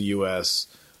versus the US,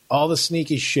 all the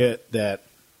sneaky shit that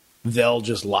they'll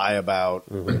just lie about,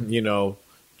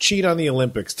 cheat on the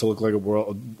Olympics to look like a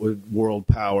world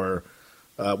power.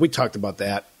 We talked about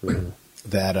that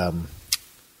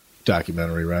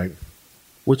documentary, right?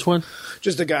 Which one?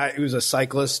 Just a guy who was a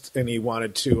cyclist, and he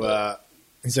wanted to.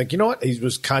 He's like, you know what? He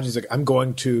was conscious. Like, I'm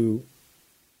going to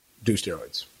do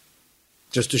steroids,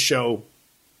 just to show,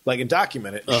 and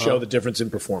document it, and show the difference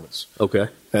in performance. Okay.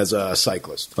 As a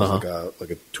cyclist, like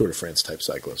a Tour de France type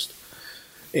cyclist,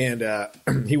 and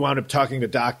he wound up talking to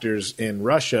doctors in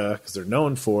Russia because they're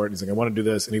known for it. And he's like, I want to do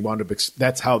this, and he wound up.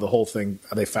 That's how the whole thing.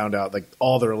 They found out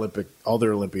all their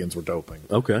Olympians were doping.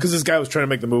 Okay. Because this guy was trying to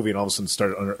make the movie, and all of a sudden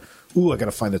started under. Ooh, I got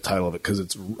to find the title of it because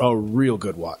it's a real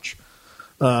good watch.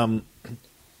 But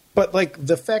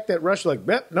the fact that Russia,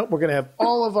 nope, we're going to have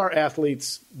all of our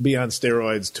athletes be on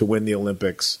steroids to win the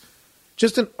Olympics,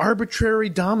 just an arbitrary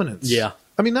dominance. Yeah.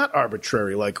 I mean, not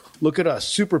arbitrary. Look at us,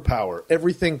 superpower.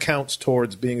 Everything counts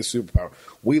towards being a superpower.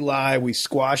 We lie, we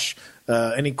squash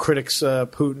any critics,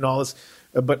 Putin, all this.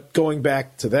 But going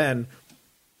back to then,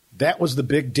 that was the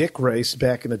big dick race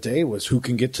back in the day, was who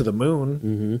can get to the moon.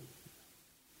 Mm-hmm.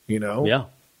 Yeah.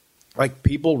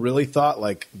 People really thought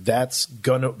that's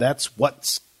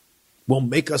what will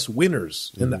make us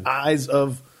winners in the eyes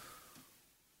of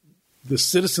the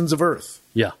citizens of Earth.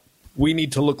 Yeah. We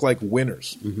need to look like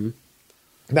winners. Mm-hmm.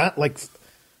 Not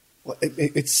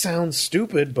it sounds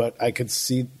stupid, but I could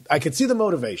see the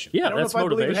motivation. Yeah, I don't know if I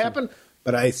believe it happened,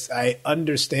 but I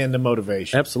understand the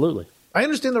motivation. Absolutely. I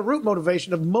understand the root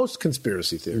motivation of most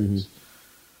conspiracy theories. Mm-hmm.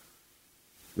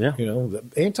 Yeah. The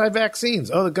anti-vaccines.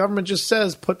 Oh, the government just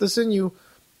says, put this in you.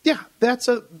 Yeah,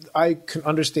 I can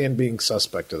understand being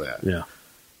suspect of that. Yeah.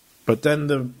 But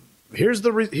then here's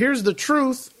the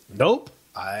truth. Nope.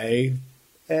 I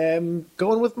am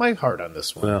going with my heart on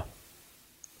this one. Yeah.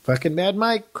 Fucking Mad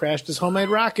Mike crashed his homemade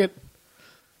rocket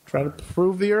trying to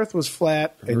prove the Earth was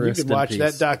flat. And you could watch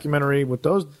that documentary with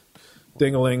those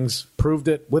dingalings proved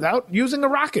it without using a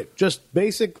rocket, just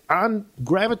basic on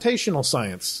gravitational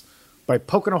science by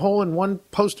poking a hole in one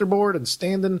poster board and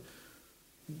standing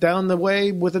down the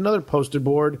way with another poster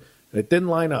board, and it didn't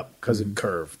line up because it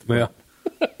curved. Yeah.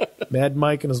 Mad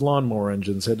Mike and his lawnmower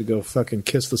engines had to go fucking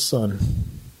kiss the sun.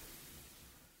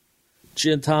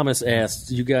 Jen Thomas asked,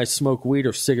 "Do you guys smoke weed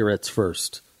or cigarettes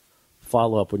first?"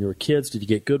 Follow up: when you were kids, did you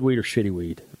get good weed or shitty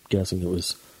weed? I'm guessing it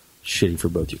was shitty for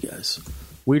both you guys.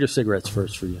 Weed or cigarettes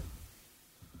first for you?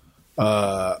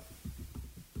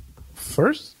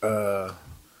 First, right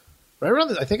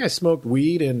around I think I smoked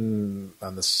weed on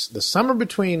the summer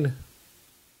between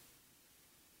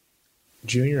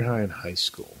junior high and high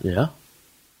school. Yeah.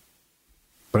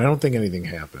 But I don't think anything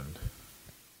happened.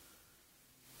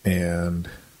 And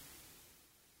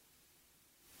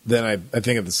then I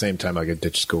think at the same time I got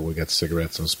ditched school, we got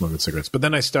cigarettes and smoking cigarettes. But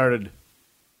then I started.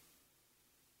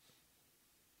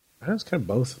 I was kind of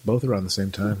both around the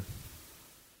same time.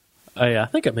 I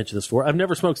think I mentioned this before. I've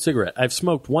never smoked a cigarette. I've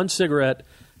smoked one cigarette,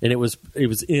 and it was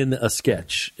in a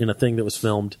sketch, in a thing that was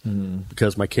filmed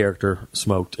because my character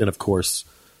smoked. And, of course,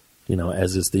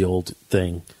 as is the old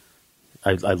thing,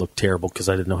 I looked terrible because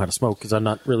I didn't know how to smoke because I'm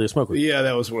not really a smoker. Yeah,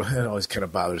 that was what always kind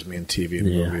of bothers me in TV and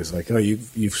movies. Like,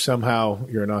 you've somehow,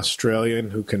 you're an Australian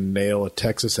who can nail a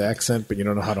Texas accent, but you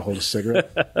don't know how to hold a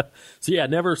cigarette. So, yeah,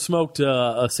 never smoked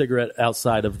a cigarette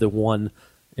outside of the one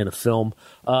in a film.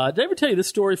 Did I ever tell you this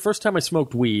story? First time I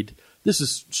smoked weed. This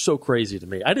is so crazy to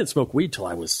me. I didn't smoke weed till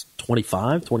I was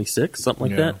 25, 26, something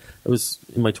like that. I was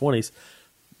in my 20s.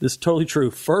 This is totally true.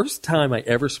 First time I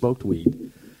ever smoked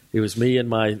weed. It was me and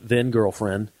my then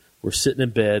girlfriend. We're sitting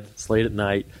in bed. It's late at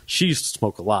night. She used to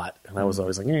smoke a lot, and I was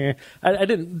always like, eh. I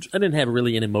didn't have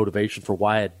really any motivation for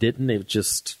why I didn't. It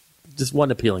just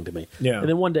wasn't appealing to me. Yeah. And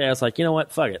then one day I was like, you know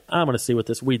what? Fuck it. I'm going to see what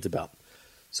this weed's about.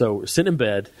 So we're sitting in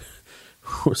bed.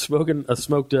 We're smoking. I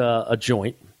smoked a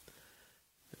joint.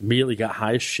 Immediately got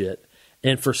high as shit.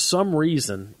 And for some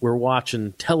reason, we're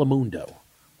watching Telemundo.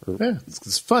 Yeah,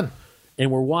 it's fun. And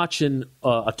we're watching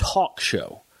a talk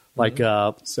show. Like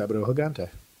Sabado Gigante.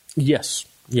 Yes,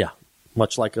 yeah,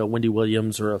 much like a Wendy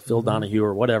Williams or a Phil Donahue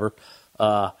or whatever.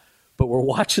 But we're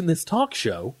watching this talk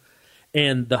show,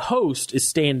 and the host is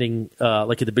standing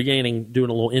like at the beginning, doing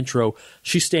a little intro.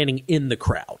 She's standing in the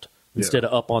crowd instead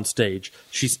of up on stage.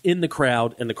 She's in the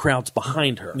crowd, and the crowd's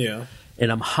behind her. Yeah,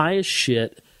 and I'm high as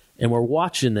shit, and we're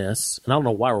watching this, and I don't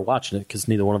know why we're watching it because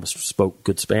neither one of us spoke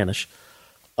good Spanish.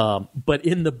 But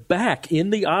in the back, in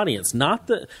the audience,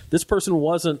 this person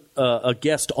wasn't a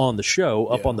guest on the show,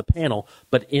 up on the panel,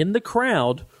 but in the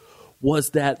crowd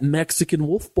was that Mexican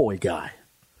wolf boy guy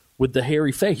with the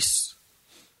hairy face.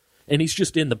 And he's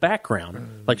just in the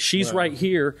background. Like she's right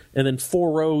here, and then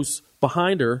 4 rows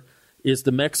behind her is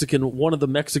one of the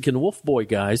Mexican wolf boy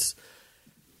guys.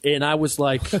 And I was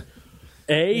like,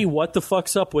 A, what the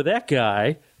fuck's up with that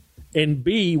guy? And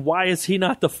B, why is he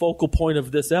not the focal point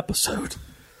of this episode?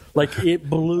 Like, it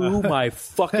blew my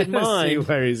fucking mind see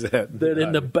where he's at. that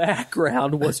in the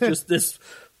background was just this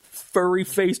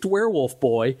furry-faced werewolf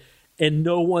boy, and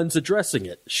no one's addressing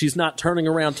it. She's not turning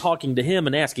around talking to him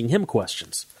and asking him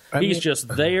questions. He's just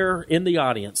there in the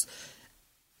audience.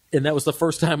 And that was the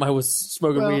first time I was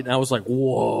smoking weed, and I was like,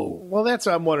 whoa. Well, that's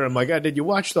what I'm wondering. I'm like, did you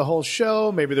watch the whole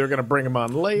show? Maybe they're going to bring him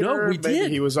on later. No, we Maybe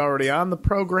did. he was already on the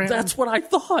program. That's what I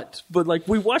thought. But, like,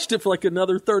 we watched it for, like,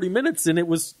 another 30 minutes, and it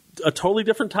was a totally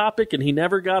different topic, and he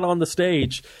never got on the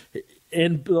stage.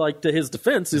 And, like, to his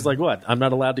defense, he's like, what, I'm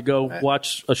not allowed to go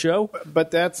watch a show?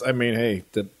 But that's, I mean, hey,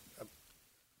 the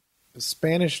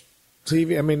Spanish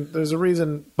TV, I mean, there's a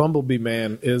reason Bumblebee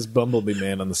Man is Bumblebee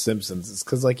Man on The Simpsons. It's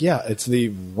because, like, it's the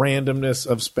randomness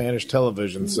of Spanish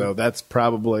television. So that's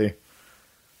probably,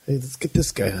 hey, let's get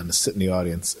this guy on to sit in the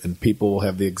audience, and people will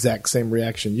have the exact same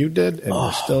reaction you did, and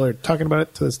we're still talking about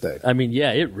it to this day. I mean,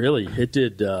 yeah, it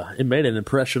did. It made an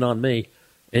impression on me.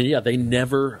 And, yeah, they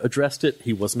never addressed it.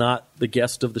 He was not the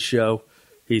guest of the show.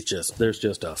 There's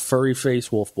just a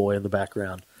furry-faced wolf boy in the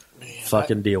background.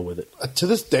 Man, deal with it. To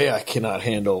this day, I cannot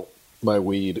handle my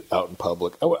weed out in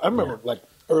public. I remember like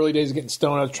early days of getting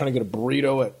stoned. I was trying to get a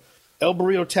burrito at El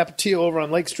Burrito Tapatio over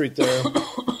on Lake Street there.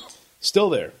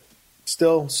 Still there.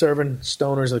 Still serving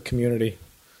stoners of the community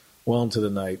well into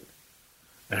the night.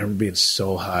 I remember being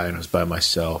so high, and I was by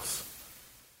myself.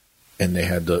 And they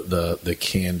had the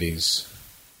candies,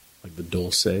 like the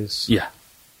dulces. Yeah.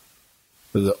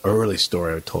 It was the early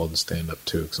story I told in stand-up,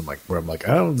 too. Because I'm like,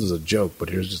 I don't know if this is a joke, but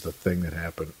here's just a thing that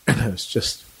happened. And I was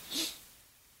just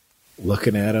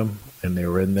looking at them, and they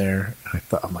were in there, and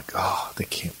I'm like, oh, they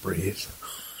can't breathe.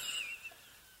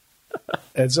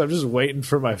 And so I'm just waiting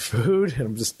for my food,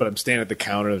 and I'm standing at the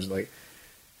counter,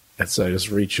 and And so I just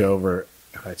reach over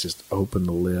and I just open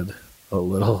the lid a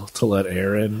little to let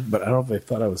air in. But I don't know if they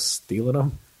thought I was stealing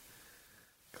them.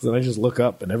 Because then I just look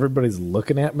up and everybody's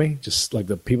looking at me. Just like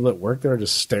the people that work there are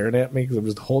just staring at me because I'm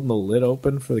just holding the lid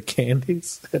open for the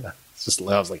candies. And I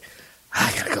was like,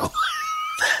 I gotta go.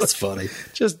 That's funny.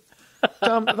 Just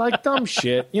dumb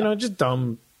shit. You know, just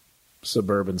dumb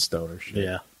suburban stoner shit.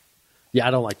 Yeah. Yeah,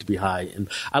 I don't like to be high. And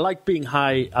I like being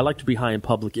high. I like to be high in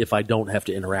public if I don't have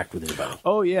to interact with anybody.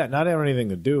 Oh, yeah. Not having anything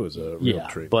to do is a real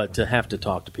treat. But to have to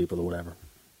talk to people or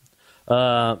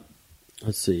whatever.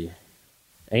 Let's see.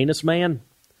 Anus Man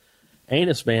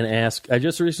asked, I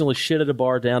just recently shit at a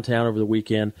bar downtown over the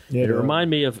weekend. Yeah, it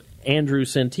reminded me of Andrew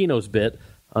Santino's bit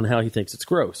on how he thinks it's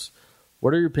gross.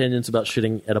 What are your opinions about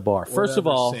shitting at a bar? First of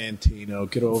all,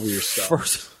 Santino, get over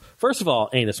yourself. First of all,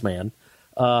 Anus Man,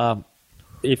 I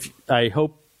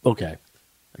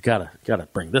gotta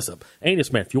bring this up.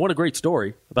 Anus Man, if you want a great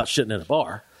story about shitting at a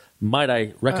bar, might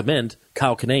I recommend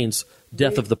Kyle Kinane's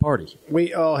Death of the Party?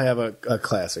 We all have a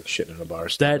classic shit in a bar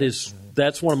story.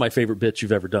 That's one of my favorite bits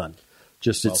you've ever done.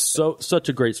 It's such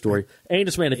a great story.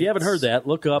 Anus Man, if you haven't heard that,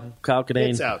 look up Kyle Kinane.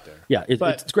 It's out there. Yeah, it's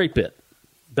a great bit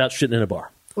about shitting in a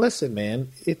bar. Listen, man,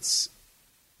 it's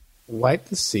wipe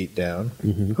the seat down.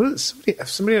 Mm-hmm.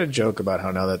 Somebody had a joke about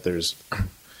how now that there's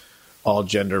all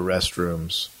gender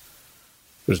restrooms,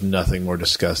 there's nothing more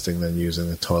disgusting than using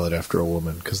the toilet after a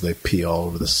woman because they pee all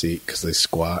over the seat because they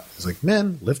squat. It's like,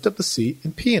 men, lift up the seat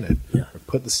and pee in it. Yeah. Or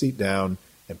put the seat down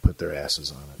and put their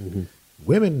asses on it. Mm-hmm.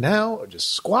 Women now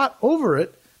just squat over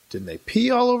it, then they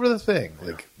pee all over the thing.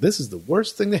 Like, this is the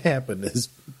worst thing to happen is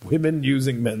women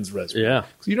using men's restrooms. Yeah.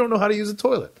 Because you don't know how to use a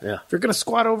toilet. Yeah. If you're going to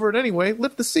squat over it anyway,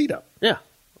 lift the seat up. Yeah.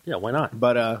 Yeah, why not?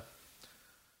 But,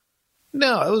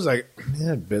 no, it was like,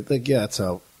 that's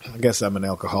how, I guess I'm an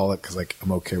alcoholic because, like,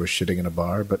 I'm okay with shitting in a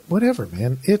bar, but whatever,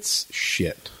 man. It's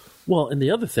shit. Well, and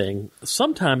the other thing,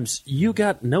 sometimes you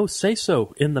got no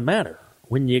say-so in the matter.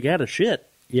 When you got to shit,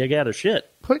 you got to shit.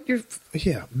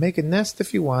 Make a nest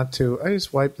if you want to. I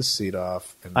just wipe the seat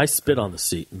off. And I spit on the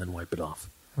seat and then wipe it off.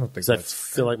 I don't think Because I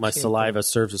feel like my saliva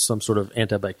serves as some sort of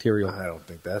antibacterial. I don't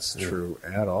think that's true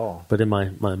at all. But in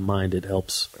my mind, it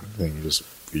helps. I think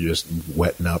you're just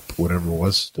wetting up whatever it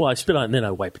was. Well, I spit on it and then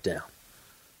I wipe it down.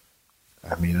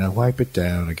 I mean, I wipe it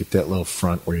down. I get that little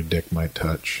front where your dick might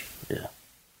touch. Yeah.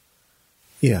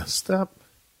 Yeah, stop.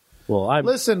 Well,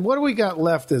 Listen, what do we got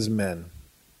left as men?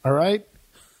 All right?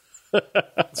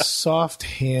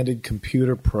 Soft-handed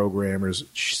computer programmers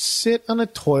sit on a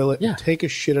toilet and take a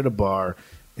shit at a bar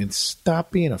and stop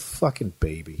being a fucking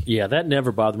baby. Yeah, that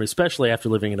never bothered me, especially after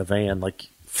living in a van. Like,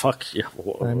 fuck yeah.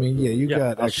 I mean, you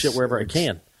got I'll shit wherever I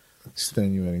can.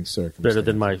 Extenuating circumstances. Better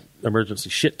than my emergency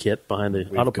shit kit behind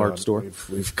the auto parts store.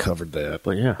 We've covered that.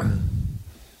 But yeah.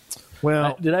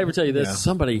 Well, did I ever tell you this?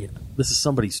 Yeah. This is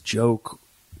somebody's joke.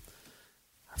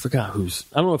 I forgot whose.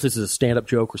 I don't know if this is a stand-up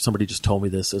joke or somebody just told me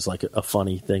this as like a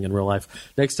funny thing in real life.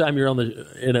 Next time you're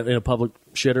in a public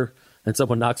shitter and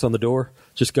someone knocks on the door,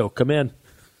 just go, come in.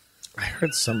 I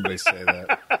heard somebody say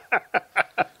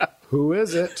that. Who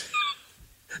is it?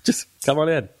 Just come on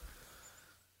in.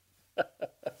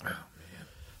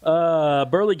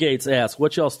 Burley Gates asks,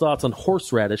 what's y'all's thoughts on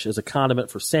horseradish as a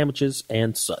condiment for sandwiches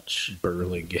and such?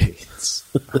 Burley Gates.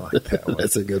 I like that one.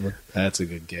 That's a good one. That's a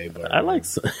good gay bar. I like.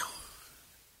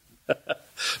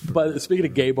 But speaking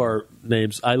of gay bar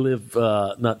names, I live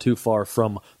not too far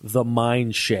from the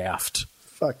Mine Shaft.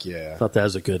 Fuck yeah! I thought that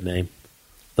was a good name,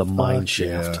 the Mine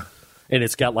Shaft, yeah. And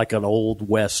it's got like an old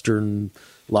Western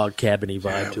log cabin-y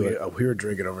vibe to it. We were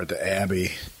drinking over at the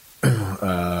Abbey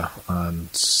on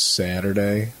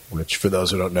Saturday, which for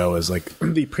those who don't know is like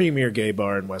the premier gay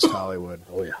bar in West Hollywood.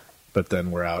 Oh yeah. But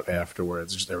then we're out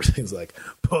afterwards. Just everything's like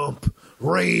pump,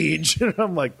 rage, and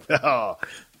I'm like, oh,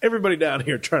 everybody down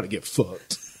here trying to get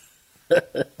fucked.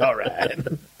 All right,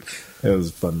 it was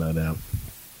a fun night out.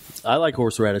 I like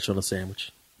horseradish on a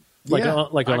sandwich,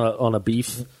 on a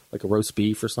beef, like a roast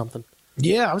beef or something.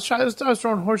 Yeah, I was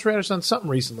throwing horseradish on something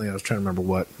recently. I was trying to remember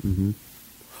what. Mm-hmm.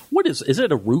 What is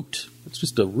it? A root? It's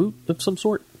just a root of some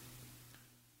sort.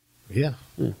 Yeah,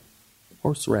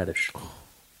 horseradish.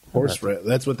 Horseradish.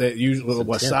 That's what they usually. It's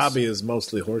wasabi intense. is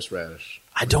mostly horseradish.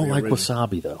 I don't like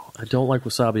wasabi though. I don't like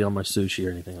wasabi on my sushi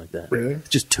or anything like that. Really? It's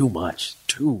just too much.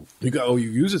 You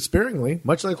use it sparingly,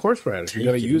 much like horseradish. You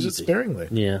got to use it sparingly.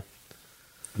 Yeah.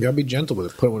 You got to be gentle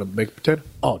with it. Put it on a baked potato.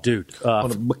 Oh, dude.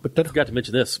 On a baked potato. Forgot to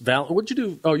mention this. What'd you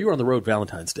do? Oh, you were on the road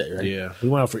Valentine's Day, right? Yeah. We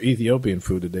went out for Ethiopian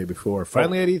food the day before.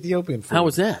 Finally had Ethiopian food. How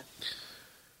was that?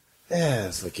 Yeah,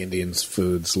 it's like Indian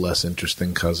food's less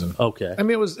interesting cousin. Okay. I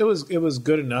mean, it was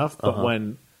good enough, but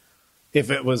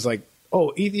if it was like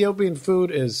Ethiopian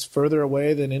food is further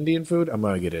away than Indian food. I'm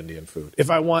going to get Indian food. If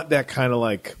I want that kind of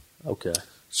like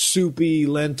soupy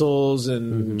lentils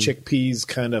and chickpeas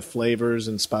kind of flavors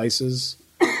and spices.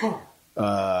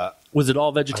 Was it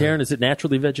all vegetarian? Is it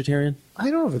naturally vegetarian?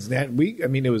 I don't know if it's that.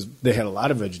 They had a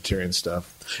lot of vegetarian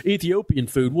stuff. Ethiopian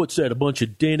food, what's that, a bunch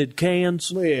of dented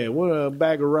cans? Yeah, what a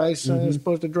bag of rice I'm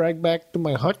supposed to drag back to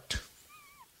my hut.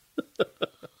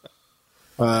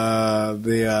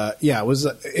 It was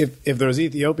if there was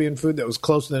Ethiopian food that was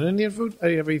closer than Indian food,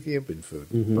 I'd have Ethiopian food.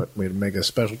 But we'd make a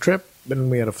special trip,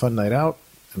 and we had a fun night out,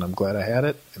 and I'm glad I had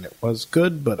it, and it was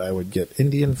good. But I would get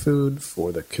Indian food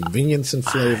for the convenience and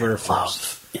flavor. I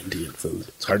love Indian food.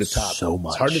 It's hard to top. So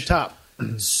much. It's hard to top.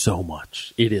 So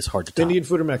much. It is hard to top. Indian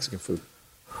food or Mexican food?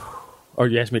 Or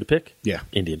you asked me to pick? Yeah,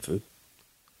 Indian food.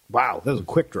 Wow, that was a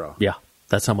quick draw. Yeah.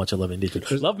 That's how much I love Indian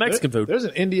food. Love Mexican food. There's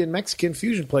an Indian-Mexican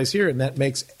fusion place here, and that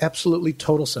makes absolutely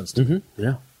total sense to me.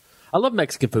 Yeah. I love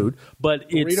Mexican food, but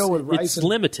it's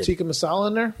limited. Tikka masala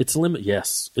in there? It's limited,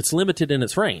 yes. It's limited in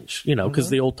its range, because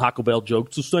the old Taco Bell joke,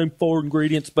 it's the same 4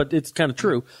 ingredients, but it's kind of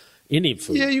true. Indian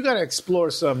food. Yeah, you got to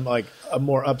explore some, like, a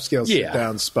more upscale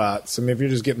sit-down spots. I mean, if you're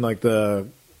just getting, like, the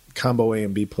combo A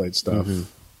and B plate stuff.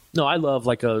 No, I love,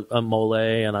 like, a mole,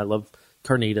 and I love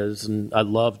carnitas, and I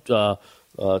love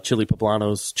chili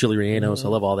poblanos, chili rellenos. I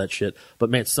love all that shit. But,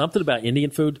 man, something about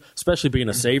Indian food, especially being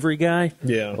a savory guy.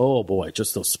 Yeah. Oh, boy,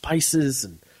 just those spices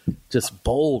and just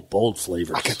bold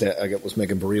flavors. I got that. I was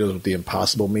making burritos with the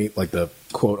Impossible meat, like the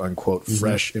quote-unquote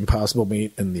fresh Impossible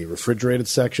meat in the refrigerated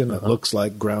section that looks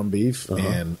like ground beef.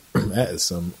 And that is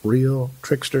some real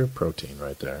trickster protein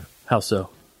right there. How so?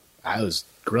 I was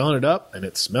grilling it up, and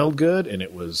it smelled good, and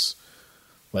it was,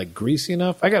 like, greasy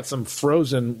enough. I got some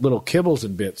frozen little kibbles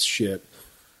and bits shit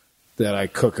that I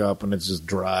cook up, and it's just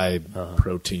dry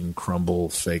protein crumble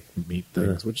fake meat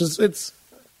things, which is, it's,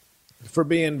 for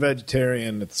being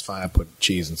vegetarian, it's fine. I put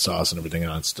cheese and sauce and everything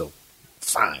on, it's still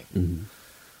fine.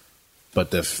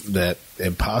 But that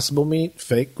Impossible meat,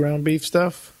 fake ground beef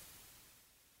stuff,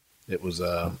 it was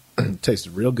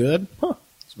tasted real good. So,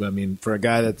 I mean, for a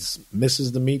guy that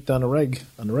misses the meat on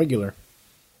the regular,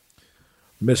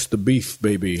 miss the beef,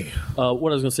 baby. What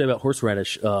I was going to say about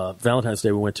horseradish, Valentine's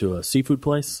Day we went to a seafood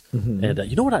place, and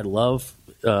you know what I love?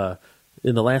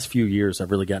 In the last few years, I've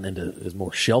really gotten into is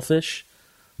more shellfish.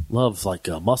 Love like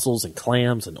mussels and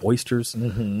clams and oysters.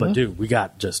 But dude, we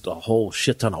got just a whole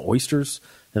shit ton of oysters,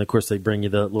 and of course they bring you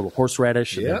the little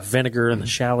horseradish and the vinegar and the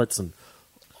shallots, and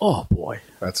oh boy,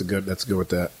 that's good with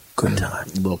that. Good time.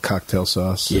 A little cocktail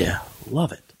sauce. Yeah,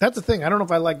 love it. That's the thing. I don't know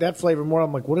if I like that flavor more.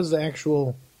 I'm like, what does the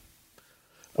actual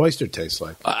oyster tastes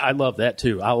like? I love that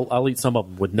too. I'll eat some of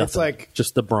them with nothing. It's like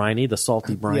just the briny, the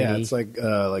salty briny. Yeah, it's like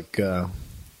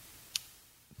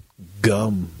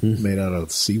gum made out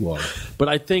of seawater. But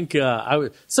I think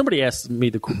somebody asked me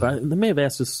they may have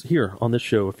asked us here on this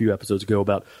show a few episodes ago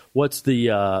about what's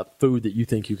the food that you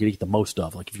think you could eat the most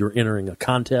of, like if you're entering a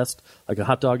contest, like a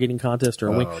hot dog eating contest or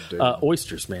a wing.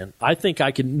 Oysters, man. I think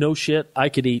I could I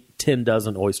could eat 10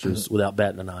 dozen oysters without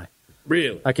batting an eye.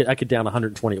 Really? I could down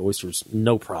 120 oysters,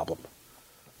 no problem.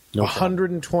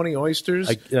 120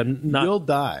 oysters? You'll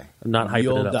die. I'm not hyping it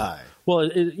up. You'll die. Well,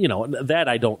 that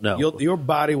I don't know. Your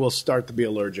body will start to be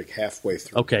allergic halfway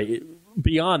through. Okay.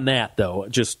 Beyond that, though,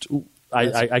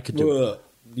 I could do it.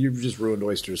 You've just ruined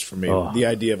oysters for me. The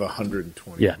idea of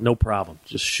 120. Yeah, no problem.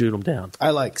 Just shoot them down. I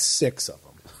like 6 of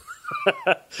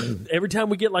them. Every time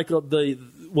we get like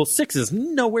 6 is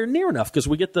nowhere near enough because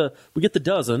we get the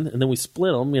dozen and then we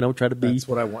split them. Try to be. That's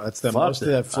what I want. That's the most of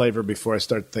that flavor before I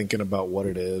start thinking about what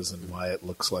it is and why it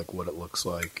looks like what it looks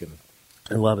like. And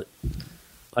I love it.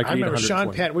 I remember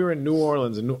Sean Patton. We were in New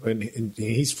Orleans, and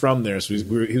he's from there, so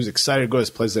he was excited to go to this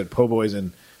place that had po' boys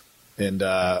and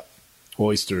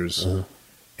oysters, and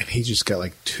he just got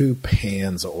like 2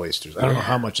 pans of oysters. I don't know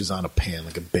how much is on a pan,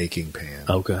 like a baking pan.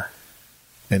 Okay.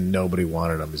 And nobody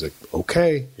wanted them. He's like,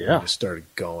 okay. Yeah. And just started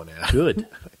going at it. Good.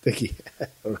 I think he had, I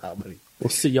don't know how many. We'll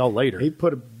see y'all later. He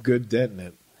put a good dent in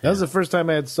it. That was the first time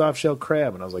I had soft shell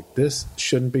crab, and I was like, this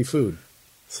shouldn't be food.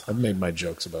 I've made my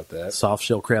jokes about that. Soft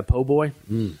shell crab po' boy?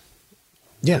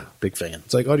 Yeah. Big fan.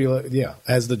 It's like, oh, do you like, yeah,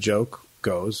 as the joke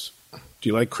goes, do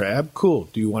you like crab? Cool.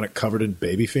 Do you want it covered in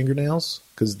baby fingernails?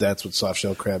 Because that's what soft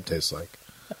shell crab tastes like.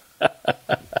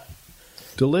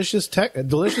 Delicious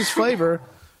flavor,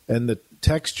 and the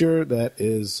texture that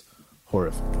is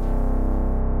horrific.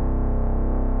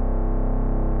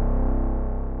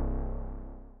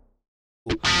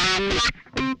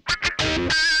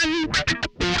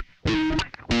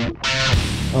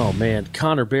 Oh, man.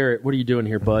 Connor Barrett, what are you doing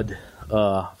here, bud?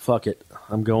 Fuck it.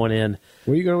 I'm going in.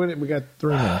 Where you going? We got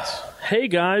 3 minutes. Hey,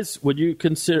 guys, would you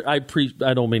consider... I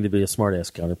don't mean to be a smart-ass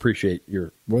guy. I appreciate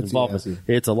your involvement.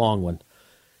 It's a long one.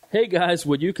 Hey, guys,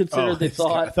 would you consider the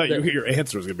thought... I thought your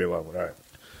answer was going to be a long one. All right.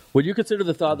 Would you consider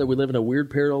the thought that we live in a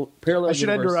weird parallel I should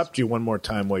universe? interrupt you one more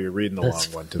time while you're reading the long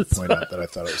one to point out that I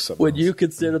thought it was something Would else. you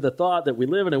consider the thought that we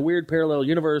live in a weird parallel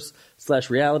universe /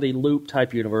 reality loop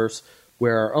type universe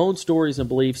where our own stories and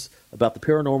beliefs about the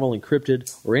paranormal,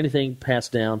 encrypted, or anything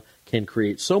passed down can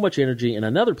create so much energy in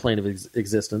another plane of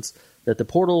existence that the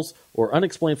portals or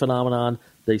unexplained phenomenon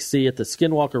they see at the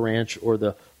Skinwalker Ranch or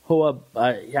the Hoa...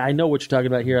 I know what you're talking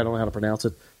about here. I don't know how to pronounce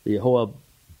it. The Hoa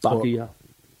Bakia,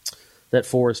 that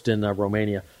forest in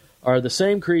Romania, are the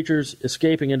same creatures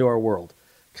escaping into our world.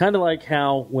 Kind of like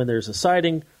how when there's a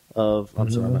sighting of...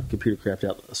 I'm sorry, my computer crapped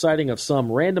out. A sighting of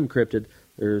some random cryptid,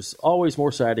 there's always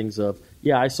more sightings of,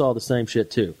 yeah, I saw the same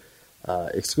shit too.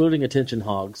 Excluding attention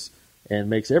hogs, and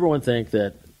makes everyone think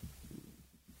that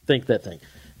thing.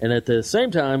 And at the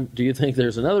same time, do you think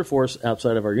there's another force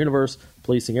outside of our universe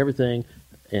policing everything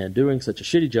and doing such a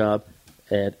shitty job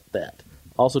at that?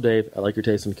 Also, Dave, I like your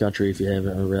taste in the country. If you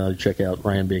haven't already, check out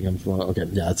Ryan Bingham. Okay,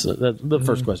 yeah, that's the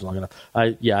first question long enough.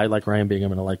 I like Ryan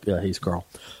Bingham, and I like Hayes Carl.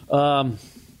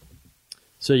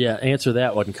 So, yeah, answer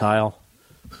that one, Kyle.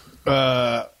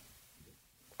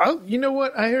 You know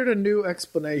what? I heard a new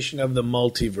explanation of the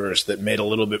multiverse that made a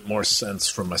little bit more sense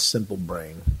from a simple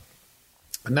brain.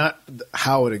 Not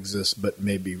how it exists, but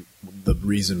maybe the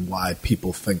reason why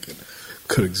people think it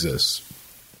could exist.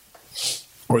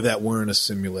 Or that we're in a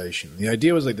simulation. The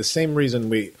idea was like the same reason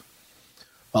we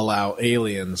allow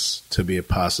aliens to be a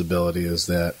possibility is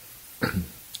that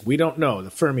we don't know.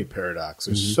 The Fermi paradox.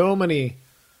 There's so many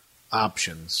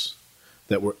options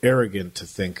that we're arrogant to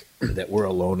think that we're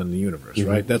alone in the universe,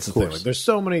 right? That's the thing. Like, there's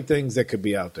so many things that could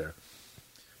be out there.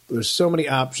 There's so many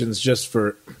options just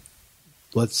for,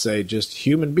 let's say, just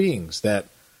human beings that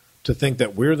to think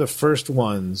that we're the first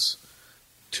ones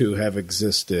to have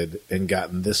existed and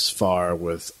gotten this far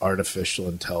with artificial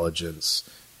intelligence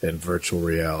and virtual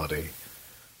reality.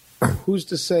 Who's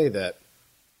to say that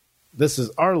this is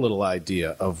our little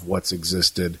idea of what's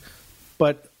existed,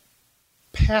 but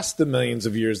past the millions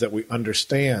of years that we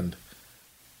understand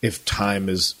if time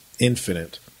is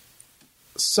infinite,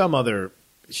 some other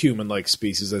human-like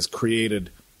species has created,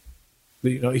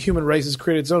 the human race has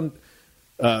created its own,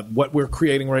 what we're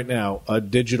creating right now, a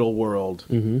digital world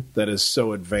that is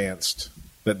so advanced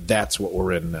that that's what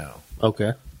we're in now.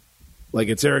 Okay. Like,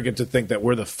 it's arrogant to think that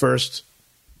we're the first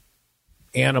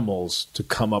animals to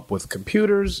come up with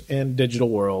computers and digital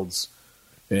worlds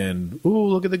and, ooh,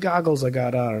 look at the goggles I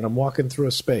got on and I'm walking through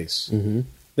a space.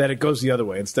 That it goes the other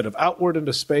way. Instead of outward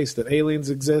into space that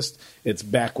aliens exist, it's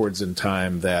backwards in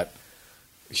time that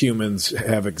humans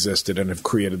have existed and have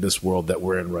created this world that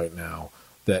we're in right now.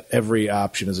 That every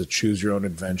option is a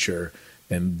choose-your-own-adventure,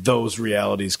 and those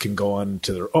realities can go on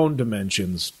to their own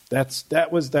dimensions. That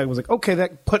was like, okay,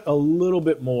 that put a little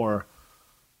bit more...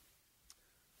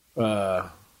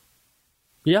 Yeah.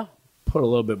 Put a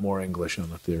little bit more English on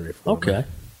the theory for me. Okay.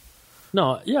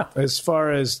 No, yeah. As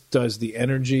far as does the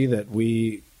energy that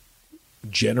we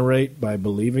generate by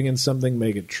believing in something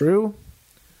make it true?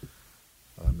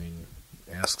 I mean,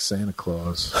 ask Santa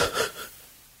Claus.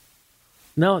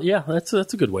 No, yeah, that's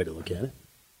a good way to look at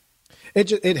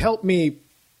it. It helped me.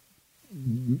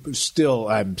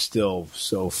 I'm still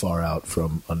so far out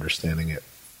from understanding it.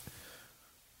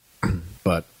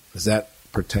 But does that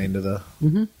pertain to the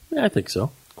Yeah, I think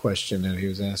so. question that he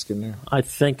was asking there? I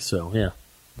think so, yeah.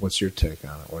 What's your take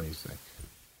on it? What do you think?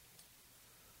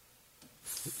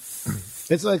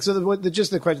 It's like, so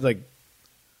just the question, like,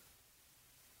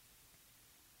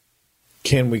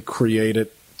 can we create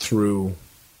it through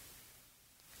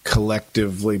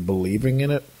collectively believing in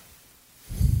it?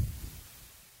 I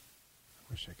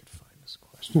wish I could find this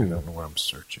question. I don't know where I'm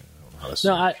searching. I don't know how to search.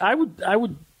 No,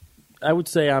 I would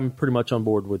say I'm pretty much on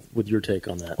board with your take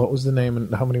on that. What was the name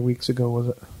and how many weeks ago was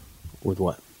it? With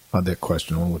what? On that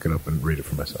question. I'll look it up and read it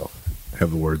for myself.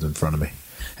 Have the words in front of me.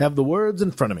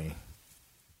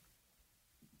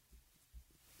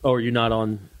 Oh, are you not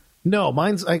on? No,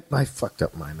 mine's I fucked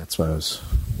up mine. That's why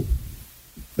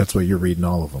you're reading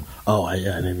all of them. Oh, I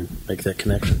didn't even make that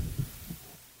connection.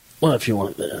 Well, if you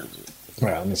want that. All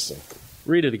right, let me see.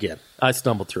 Read it again. I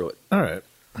stumbled through it. All right.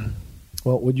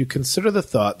 Well, would you consider the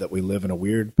thought that we live in a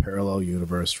weird parallel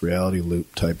universe, reality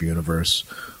loop type universe,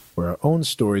 where our own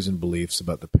stories and beliefs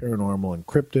about the paranormal,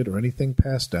 encrypted, or anything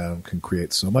passed down can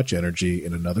create so much energy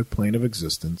in another plane of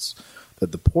existence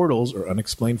that the portals or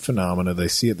unexplained phenomena they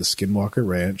see at the Skinwalker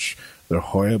Ranch, the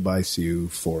Hoia Baciu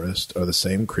forest, are the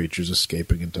same creatures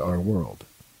escaping into our world?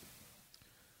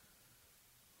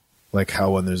 Like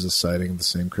how when there's a sighting of the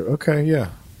same cryptid. Okay, yeah.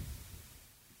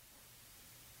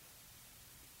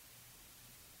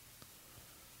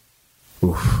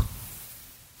 Oof.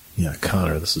 Yeah,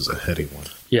 Connor, this is a heady one.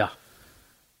 Yeah.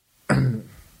 I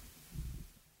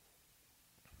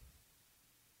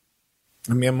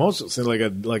mean, I'm also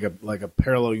saying like a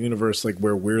parallel universe, like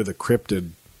where we're the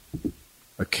cryptid.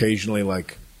 Occasionally,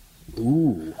 like,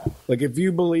 ooh, like if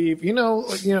you believe,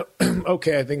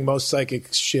 okay, I think most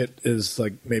psychic shit is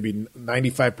like maybe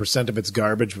 95% of it's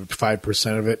garbage, but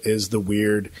 5% of it is the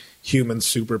weird human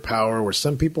superpower where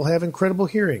some people have incredible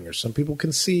hearing, or some people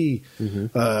can see,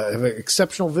 have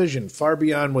exceptional vision far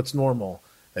beyond what's normal,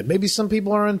 and maybe some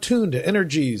people are untuned to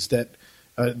energies that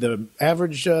the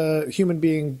average human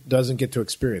being doesn't get to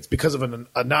experience because of an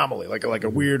anomaly, like a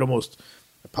weird, almost,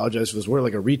 I apologize for this word,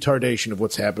 like a retardation of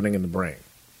what's happening in the brain.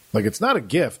 Like, it's not a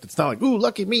gift. It's not like, ooh,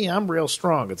 lucky me, I'm real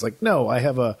strong. It's like, no, I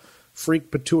have a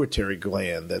freak pituitary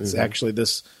gland that's actually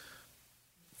this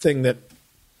thing that,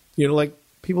 like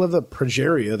people have the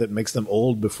progeria that makes them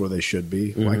old before they should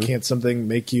be. Why can't something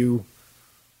make you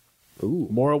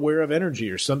more aware of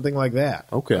energy or something like that?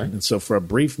 Okay. And so for a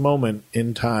brief moment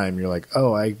in time, you're like,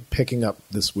 oh, I'm picking up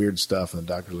this weird stuff. And the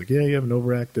doctor's like, yeah, you have an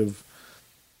overactive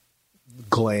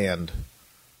gland.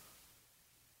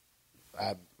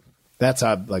 That's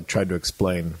how I've like tried to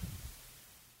explain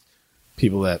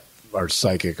people that are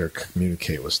psychic or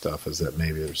communicate with stuff, is that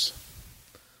maybe there's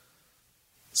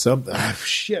something.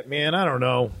 Shit, man, I don't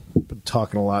know. I've been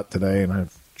talking a lot today, and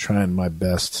I'm trying my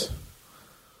best.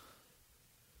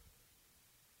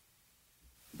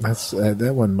 That's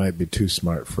that one might be too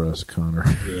smart for us, Connor.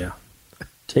 Yeah.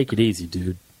 Take it easy,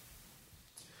 dude.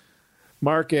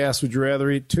 Mark asks, would you rather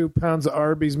eat 2 pounds of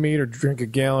Arby's meat or drink a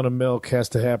gallon of milk? Has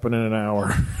to happen in an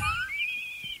hour.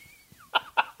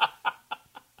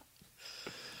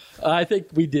 I think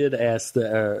we did ask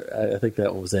that. I think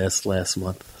that one was asked last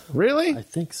month. Really? I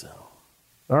think so.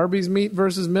 Arby's meat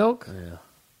versus milk? Yeah.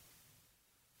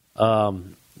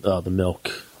 The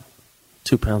milk.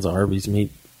 2 pounds of Arby's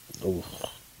meat. Oh,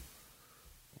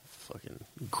 fucking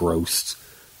gross.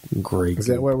 Great. Is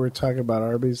that why we were talking about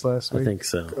Arby's last week? I think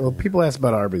so. Well, people ask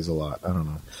about Arby's a lot. I don't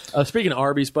know. Speaking of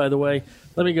Arby's, by the way,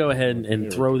 let me go ahead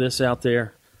and throw this out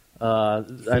there.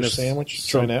 Fish sandwich?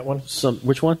 Try that one?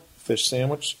 Which one? Fish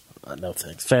sandwich? No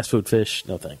thanks. Fast food fish?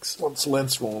 No thanks. Once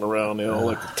Lent's rolling around, they all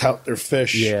like to tout their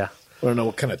fish. Yeah. I don't know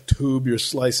what kind of tube you're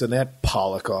slicing that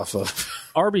pollock off of.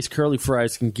 Arby's curly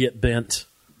fries can get bent.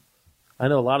 I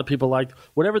know a lot of people like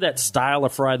whatever that style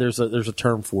of fry. There's a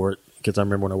term for it, because I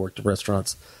remember when I worked at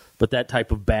restaurants. But that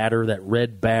type of batter, that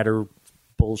red batter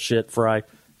bullshit fry,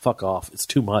 fuck off. It's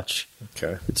too much.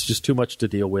 Okay. It's just too much to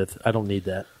deal with. I don't need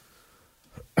that.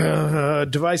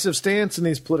 Divisive stance in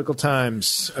these political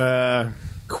times.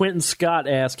 Quentin Scott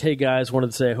asked, hey guys,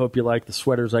 wanted to say I hope you like the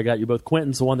sweaters I got you both.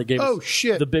 Quentin's the one that gave us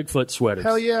the Bigfoot sweaters.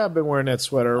 Hell yeah, I've been wearing that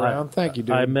sweater around. Thank you,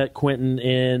 dude. I met Quentin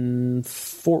in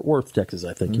Fort Worth, Texas,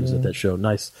 I think. He was at that show.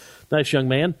 Nice young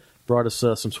man. Brought us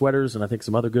some sweaters and I think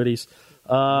some other goodies.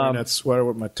 Wearing that sweater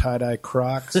with my tie-dye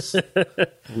Crocs.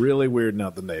 Really weirding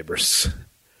out the neighbors.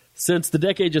 Since the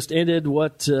decade just ended,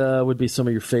 what would be some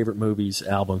of your favorite movies,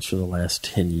 albums for the last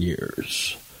 10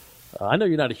 years? I know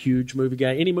you're not a huge movie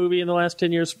guy. Any movie in the last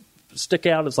 10 years stick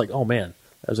out? It's like, oh, man,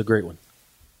 that was a great one.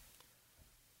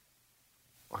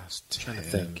 Last 10. I'm trying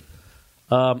to think.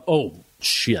 Oh,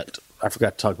 shit. I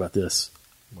forgot to talk about this.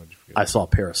 I saw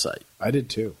Parasite. I did,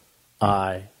 too.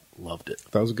 I loved it.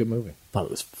 That was a good movie. Thought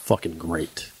it was fucking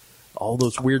great. All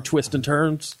those weird twists and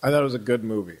turns. I thought it was a good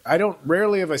movie.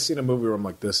 Rarely have I seen a movie where I'm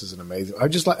like, this is an amazing. I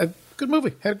just like a good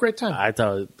movie. Had a great time. I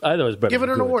thought it was better. Give it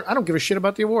than an good. award. I don't give a shit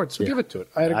about the awards, so give it to it.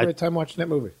 I had a great time watching that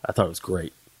movie. I thought it was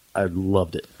great. I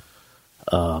loved it.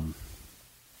 I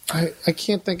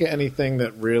can't think of anything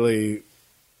that really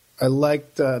I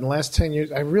liked in the last 10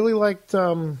 years. I really liked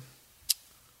 8th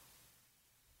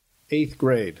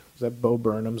Grade. Was that Bo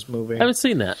Burnham's movie? I haven't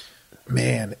seen that.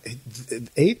 Man,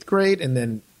 8th Grade, and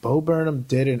then Bo Burnham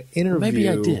did an interview. Maybe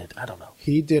I did. I don't know.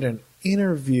 He did an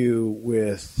interview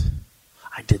with...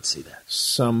 I did see that.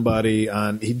 Somebody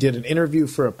on... He did an interview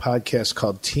for a podcast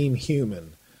called Team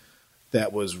Human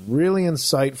that was really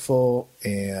insightful,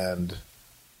 and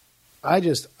I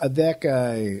just... that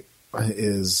guy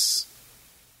is...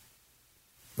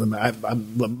 I'm not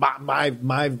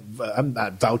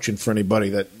vouching for anybody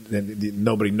that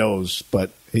nobody knows, but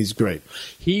he's great.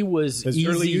 He was his easy.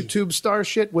 Early YouTube star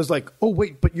shit was like, oh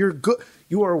wait, but you're good.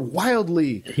 You are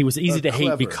wildly. He was easy to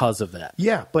clever. hate because of that.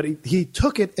 Yeah, but he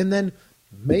took it and then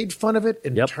made fun of it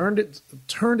and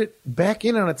turned it back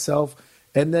in on itself.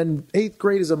 And then 8th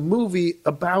Grade is a movie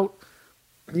about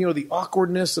the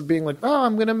awkwardness of being like, oh,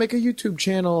 I'm going to make a YouTube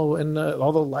channel, and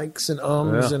all the likes and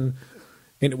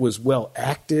and it was well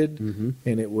acted, and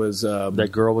it was that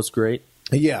girl was great.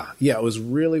 Yeah, it was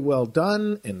really well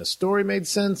done, and the story made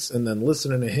sense. And then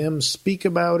listening to him speak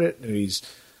about it, and he's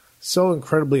so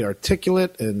incredibly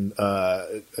articulate and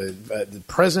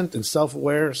present and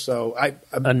self-aware. So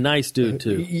a nice dude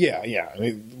too. Yeah. I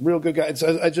mean, real good guy.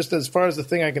 I just, as far as the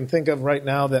thing I can think of right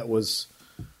now, that was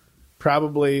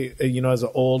probably, as an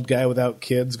old guy without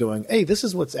kids, going, "Hey, this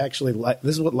is what's actually like.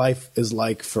 This is what life is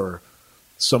like for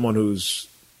someone who's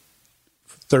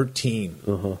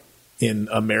 13 in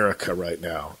America right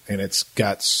now, and it's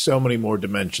got so many more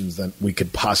dimensions than we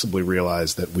could possibly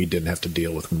realize that we didn't have to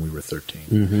deal with when we were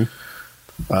 13."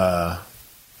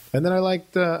 And then I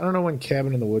liked, I don't know when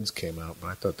Cabin in the Woods came out, but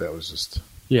I thought that was just...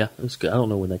 Yeah, it was good. I don't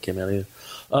know when that came out either.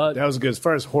 That was good. As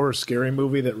far as horror scary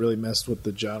movie that really messed with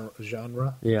the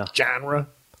genre. Yeah. Genre.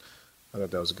 I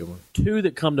thought that was a good one. Two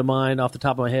that come to mind off the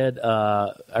top of my head,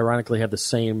 ironically have the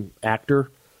same actor.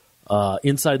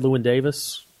 Inside Llewyn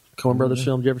Davis, Coen Brothers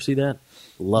film. Did you ever see that?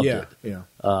 Loved it. Yeah.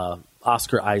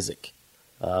 Oscar Isaac,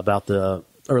 about the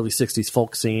early 60s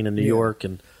folk scene in New York,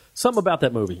 and something about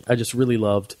that movie I just really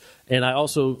loved. And I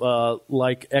also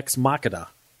like Ex Machina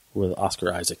with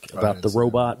Oscar Isaac, about the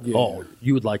robot. Yeah. Oh,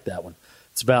 you would like that one.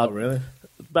 It's about,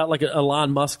 about like an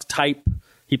Elon Musk type.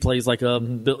 He plays like a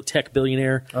tech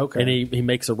billionaire, and he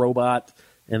makes a robot,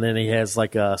 and then he has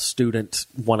like a student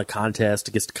won a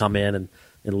contest, gets to come in and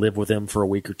live with him for a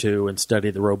week or two and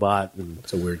study the robot. And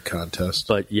it's a weird contest.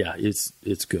 But yeah,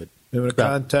 it's good. In a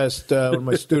contest, one of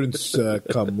my students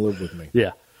come live with me.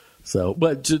 Yeah. So,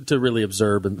 but to really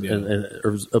observe and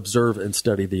observe and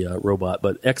study the robot.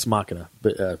 But Ex Machina,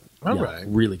 right,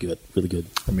 really good, really good.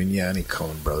 I mean, any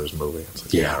Coen Brothers movie.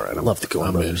 It's like, all right, I love the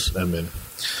Coen Brothers. I'm in.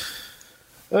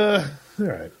 All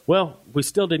right. Well, we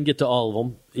still didn't get to all of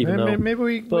them, even though maybe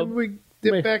we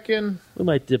dip back in. We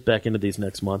might dip back into these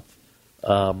next month.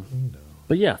 But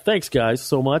yeah, thanks guys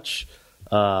so much.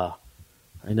 I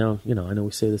know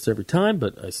we say this every time,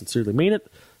 but I sincerely mean it.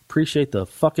 Appreciate the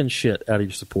fucking shit out of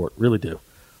your support. Really do.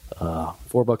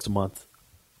 $4 a month.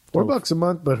 $4 a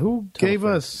month, but who gave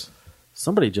us?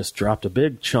 Somebody just dropped a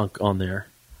big chunk on there.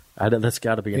 That's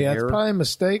got to be an error. Yeah, it's probably a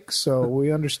mistake, so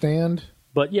we understand.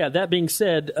 But yeah, that being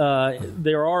said,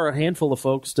 there are a handful of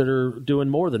folks that are doing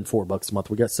more than $4 a month.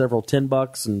 We got several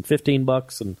 $10 and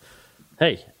 $15, and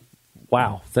hey,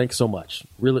 wow, thanks so much.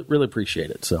 Really, really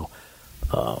appreciate it. So,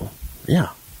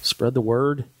 spread the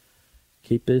word.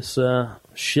 Keep this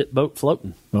shit boat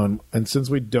floating. And since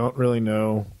we don't really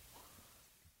know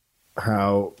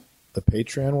how the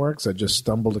Patreon works, I just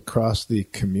stumbled across the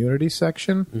community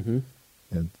section,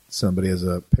 and somebody has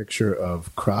a picture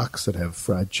of Crocs that have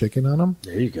fried chicken on them.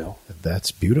 There you go. And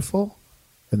that's beautiful.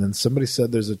 And then somebody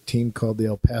said there's a team called the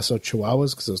El Paso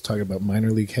Chihuahuas, because I was talking about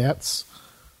minor league hats.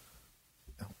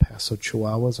 El Paso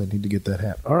Chihuahuas. I need to get that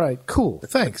hat. All right, cool.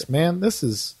 Thanks, man. This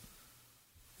is...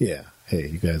 Yeah. Hey,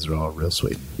 you guys are all real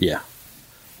sweet. Yeah.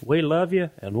 We love you,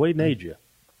 and we need you.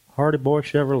 Hardy Boy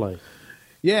Chevrolet.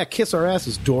 Yeah, kiss our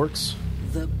asses, dorks.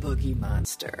 The Boogie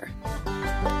Monster.